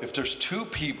 You know, if there's two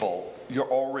people,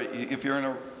 if you're in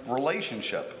a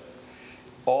relationship,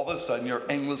 all of a sudden you're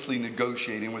endlessly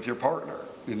negotiating with your partner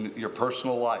in your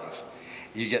personal life.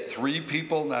 You get 3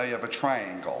 people, now you have a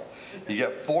triangle. You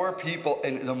get 4 people,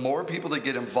 and the more people that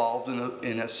get involved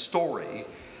in a story,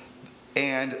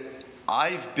 and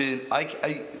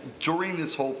during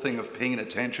this whole thing of paying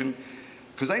attention,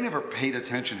 because I never paid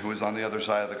attention who was on the other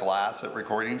side of the glass at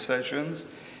recording sessions.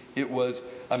 It was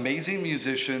amazing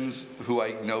musicians who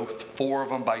I know 4 of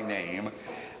them by name,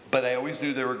 but I always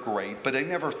knew they were great, but I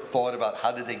never thought about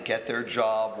how did they get their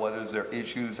job, what is their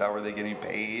issues, how are they getting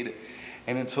paid.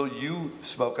 And until you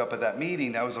spoke up at that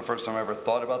meeting, that was the first time I ever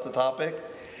thought about the topic.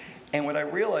 And what I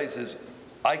realized is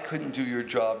I couldn't do your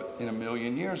job in a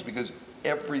million years because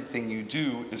everything you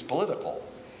do is political.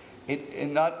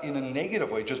 And not in a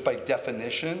negative way, just by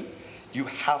definition, you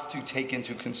have to take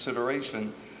into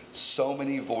consideration so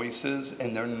many voices,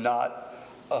 and they're not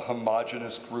a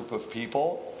homogenous group of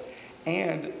people.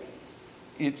 And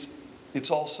it's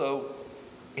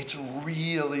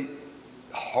really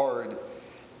hard.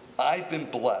 I've been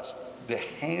blessed. The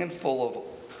handful of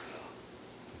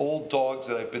old dogs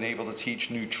that I've been able to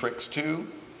teach new tricks to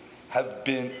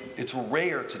it's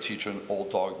rare to teach an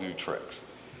old dog new tricks.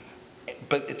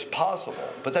 But it's possible.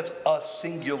 But that's a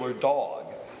singular dog.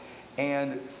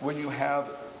 And when you have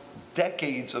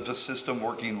decades of a system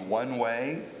working one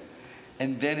way,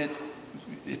 and then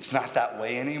it's not that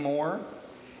way anymore,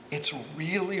 it's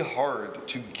really hard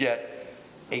to get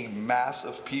a mass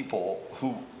of people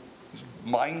whose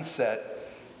mindset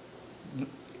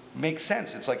makes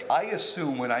sense. It's like I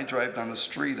assume when I drive down the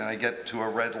street and I get to a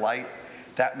red light,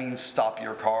 that means stop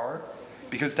your car,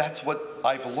 because that's what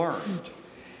I've learned.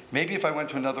 Maybe if I went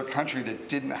to another country that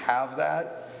didn't have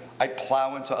that, I'd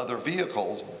plow into other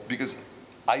vehicles because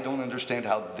I don't understand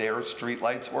how their street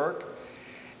lights work.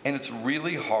 And it's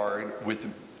really hard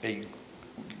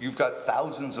you've got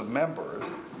thousands of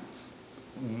members,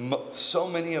 so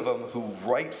many of them who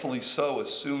rightfully so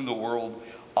assume the world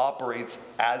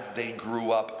operates as they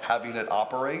grew up having it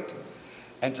operate.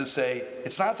 And to say,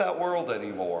 it's not that world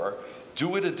anymore,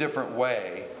 do it a different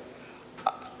way.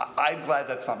 I'm glad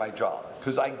that's not my job,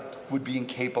 because I would be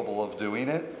incapable of doing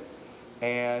it.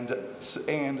 And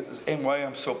why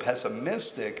I'm so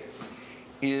pessimistic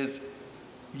is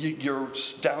you're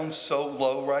down so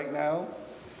low right now.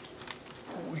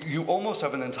 You almost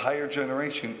have an entire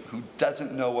generation who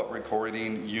doesn't know what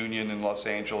recording union in Los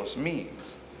Angeles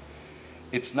means.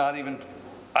 It's not even,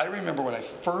 I remember when I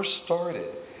first started,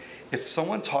 if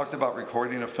someone talked about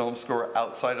recording a film score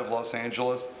outside of Los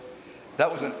Angeles,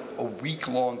 that was a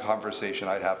week-long conversation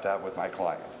I'd have to have with my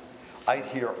client. I'd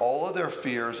hear all of their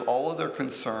fears, all of their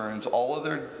concerns, all of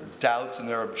their doubts and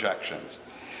their objections.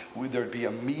 There'd be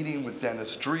a meeting with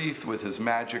Dennis Dreeth with his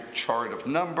magic chart of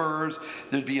numbers.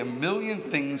 There'd be a million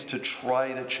things to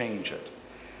try to change it.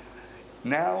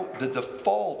 Now, the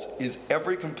default is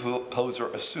every composer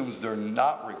assumes they're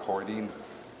not recording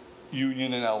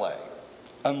union in LA,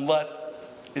 unless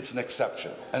it's an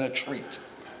exception and a treat.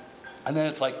 And then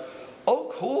it's like, oh,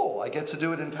 cool, I get to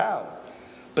do it in town.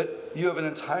 But you have an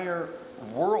entire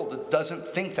world that doesn't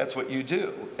think that's what you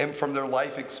do. And from their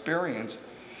life experience,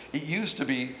 it used to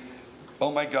be,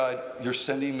 oh my God, you're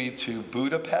sending me to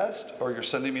Budapest or you're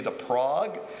sending me to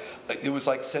Prague. It was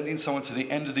like sending someone to the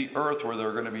end of the earth where there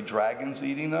are going to be dragons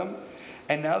eating them.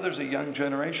 And now there's a young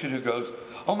generation who goes,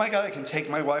 oh my God, I can take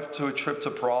my wife to a trip to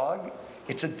Prague.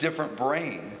 It's a different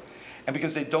brain. And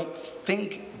because they don't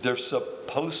think they're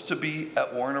supposed to be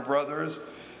at Warner Brothers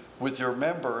with your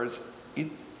members,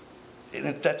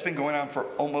 that's been going on for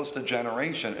almost a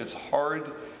generation. It's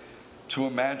hard to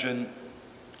imagine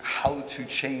how to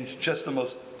change just the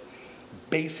most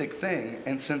basic thing.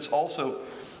 And since also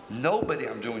nobody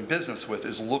I'm doing business with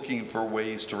is looking for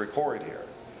ways to record here.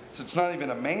 So it's not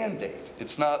even a mandate.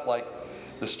 It's not like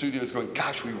the studio is going,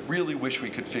 gosh, we really wish we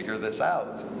could figure this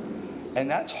out. And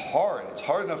that's hard. It's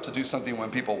hard enough to do something when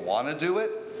people want to do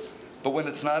it, but when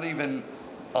it's not even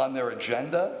on their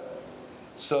agenda.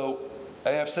 So,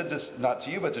 and I've said this not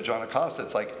to you, but to John Acosta,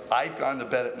 it's like, I've gone to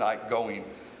bed at night going,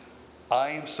 I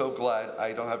am so glad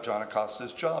I don't have John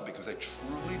Acosta's job, because I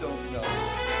truly don't know.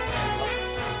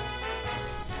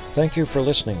 Thank you for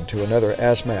listening to another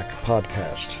ASMAC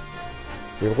podcast.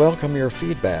 We welcome your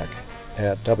feedback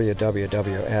at www.asmac.org.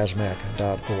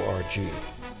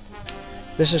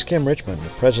 This is Kim Richmond,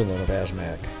 president of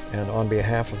ASMAC, and on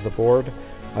behalf of the board,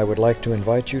 I would like to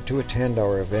invite you to attend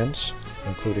our events,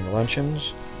 including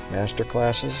luncheons, master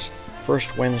classes,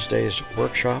 First Wednesday's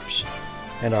workshops,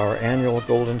 and our annual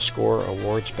Golden Score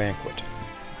Awards banquet.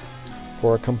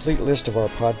 For a complete list of our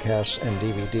podcasts and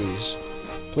DVDs,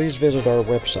 please visit our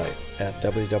website at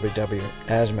www.asmac.org.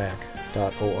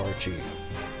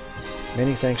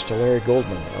 Many thanks to Larry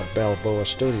Goldman of Balboa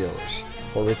Studios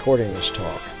for recording this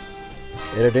talk.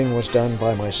 Editing was done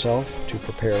by myself to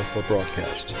prepare for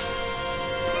broadcast.